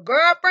from your little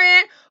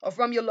girlfriend or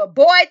from your little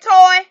boy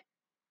toy.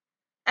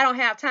 I don't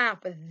have time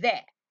for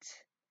that.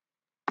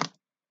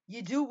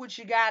 You do what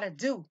you got to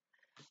do.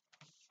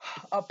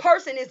 A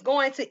person is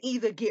going to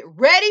either get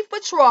ready for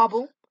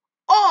trouble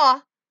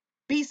or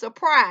be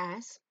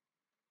surprised,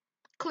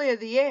 clear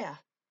the air.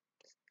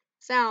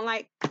 Sound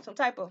like some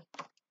type of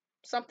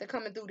something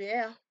coming through the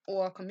air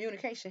or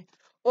communication.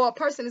 Or a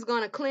person is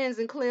going to cleanse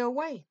and clear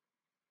away.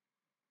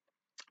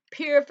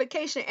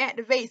 Purification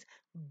activates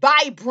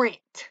vibrant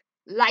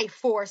life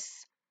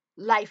force,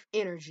 life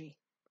energy.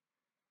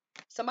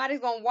 Somebody's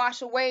going to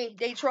wash away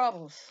their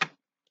troubles.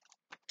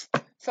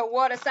 So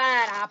water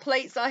sign, our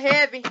plates are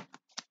heavy,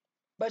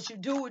 but you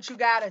do what you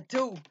got to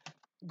do.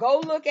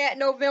 Go look at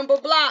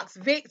November blocks.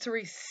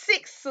 Victory,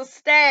 6 of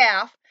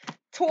staff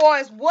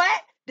towards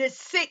what? The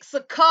 6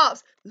 of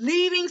cups,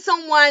 leaving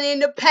someone in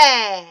the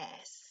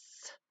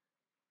past.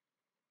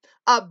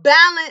 A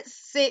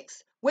balanced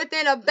 6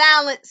 within a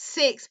balanced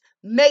 6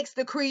 makes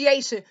the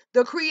creation.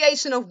 The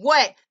creation of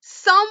what?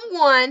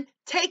 Someone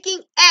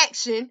taking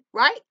action,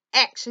 right?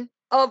 Action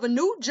of a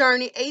new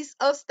journey, Ace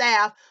of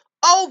staff,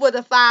 over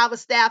the 5 of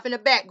staff in the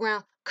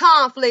background.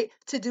 Conflict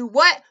to do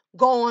what?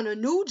 Go on a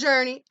new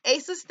journey,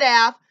 Ace of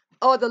staff,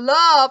 or the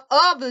love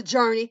of the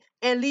journey,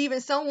 and leaving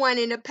someone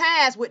in the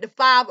past with the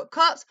 5 of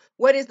cups.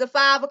 What is the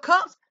 5 of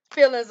cups?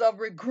 Feelings of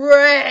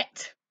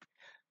regret.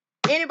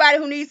 Anybody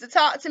who needs to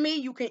talk to me,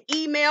 you can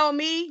email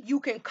me, you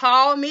can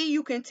call me,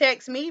 you can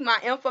text me. My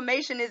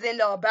information is in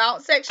the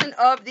about section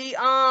of the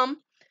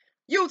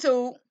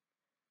YouTube.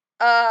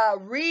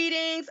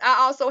 Readings.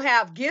 I also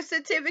have gift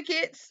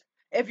certificates.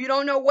 If you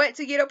don't know what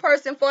to get a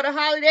person for the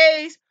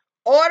holidays,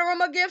 order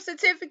them a gift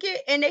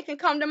certificate and they can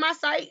come to my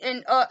site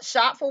and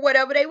shop for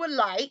whatever they would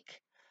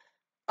like.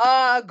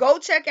 Go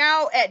check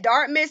out at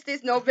Dark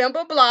Mystics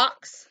November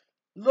blocks.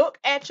 Look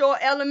at your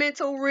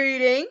elemental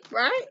reading,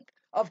 right?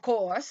 Of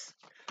course.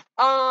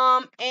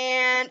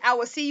 And I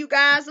will see you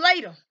guys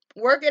later.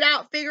 Work it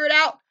out, figure it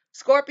out.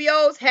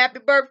 Scorpios, happy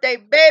birthday,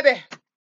 baby.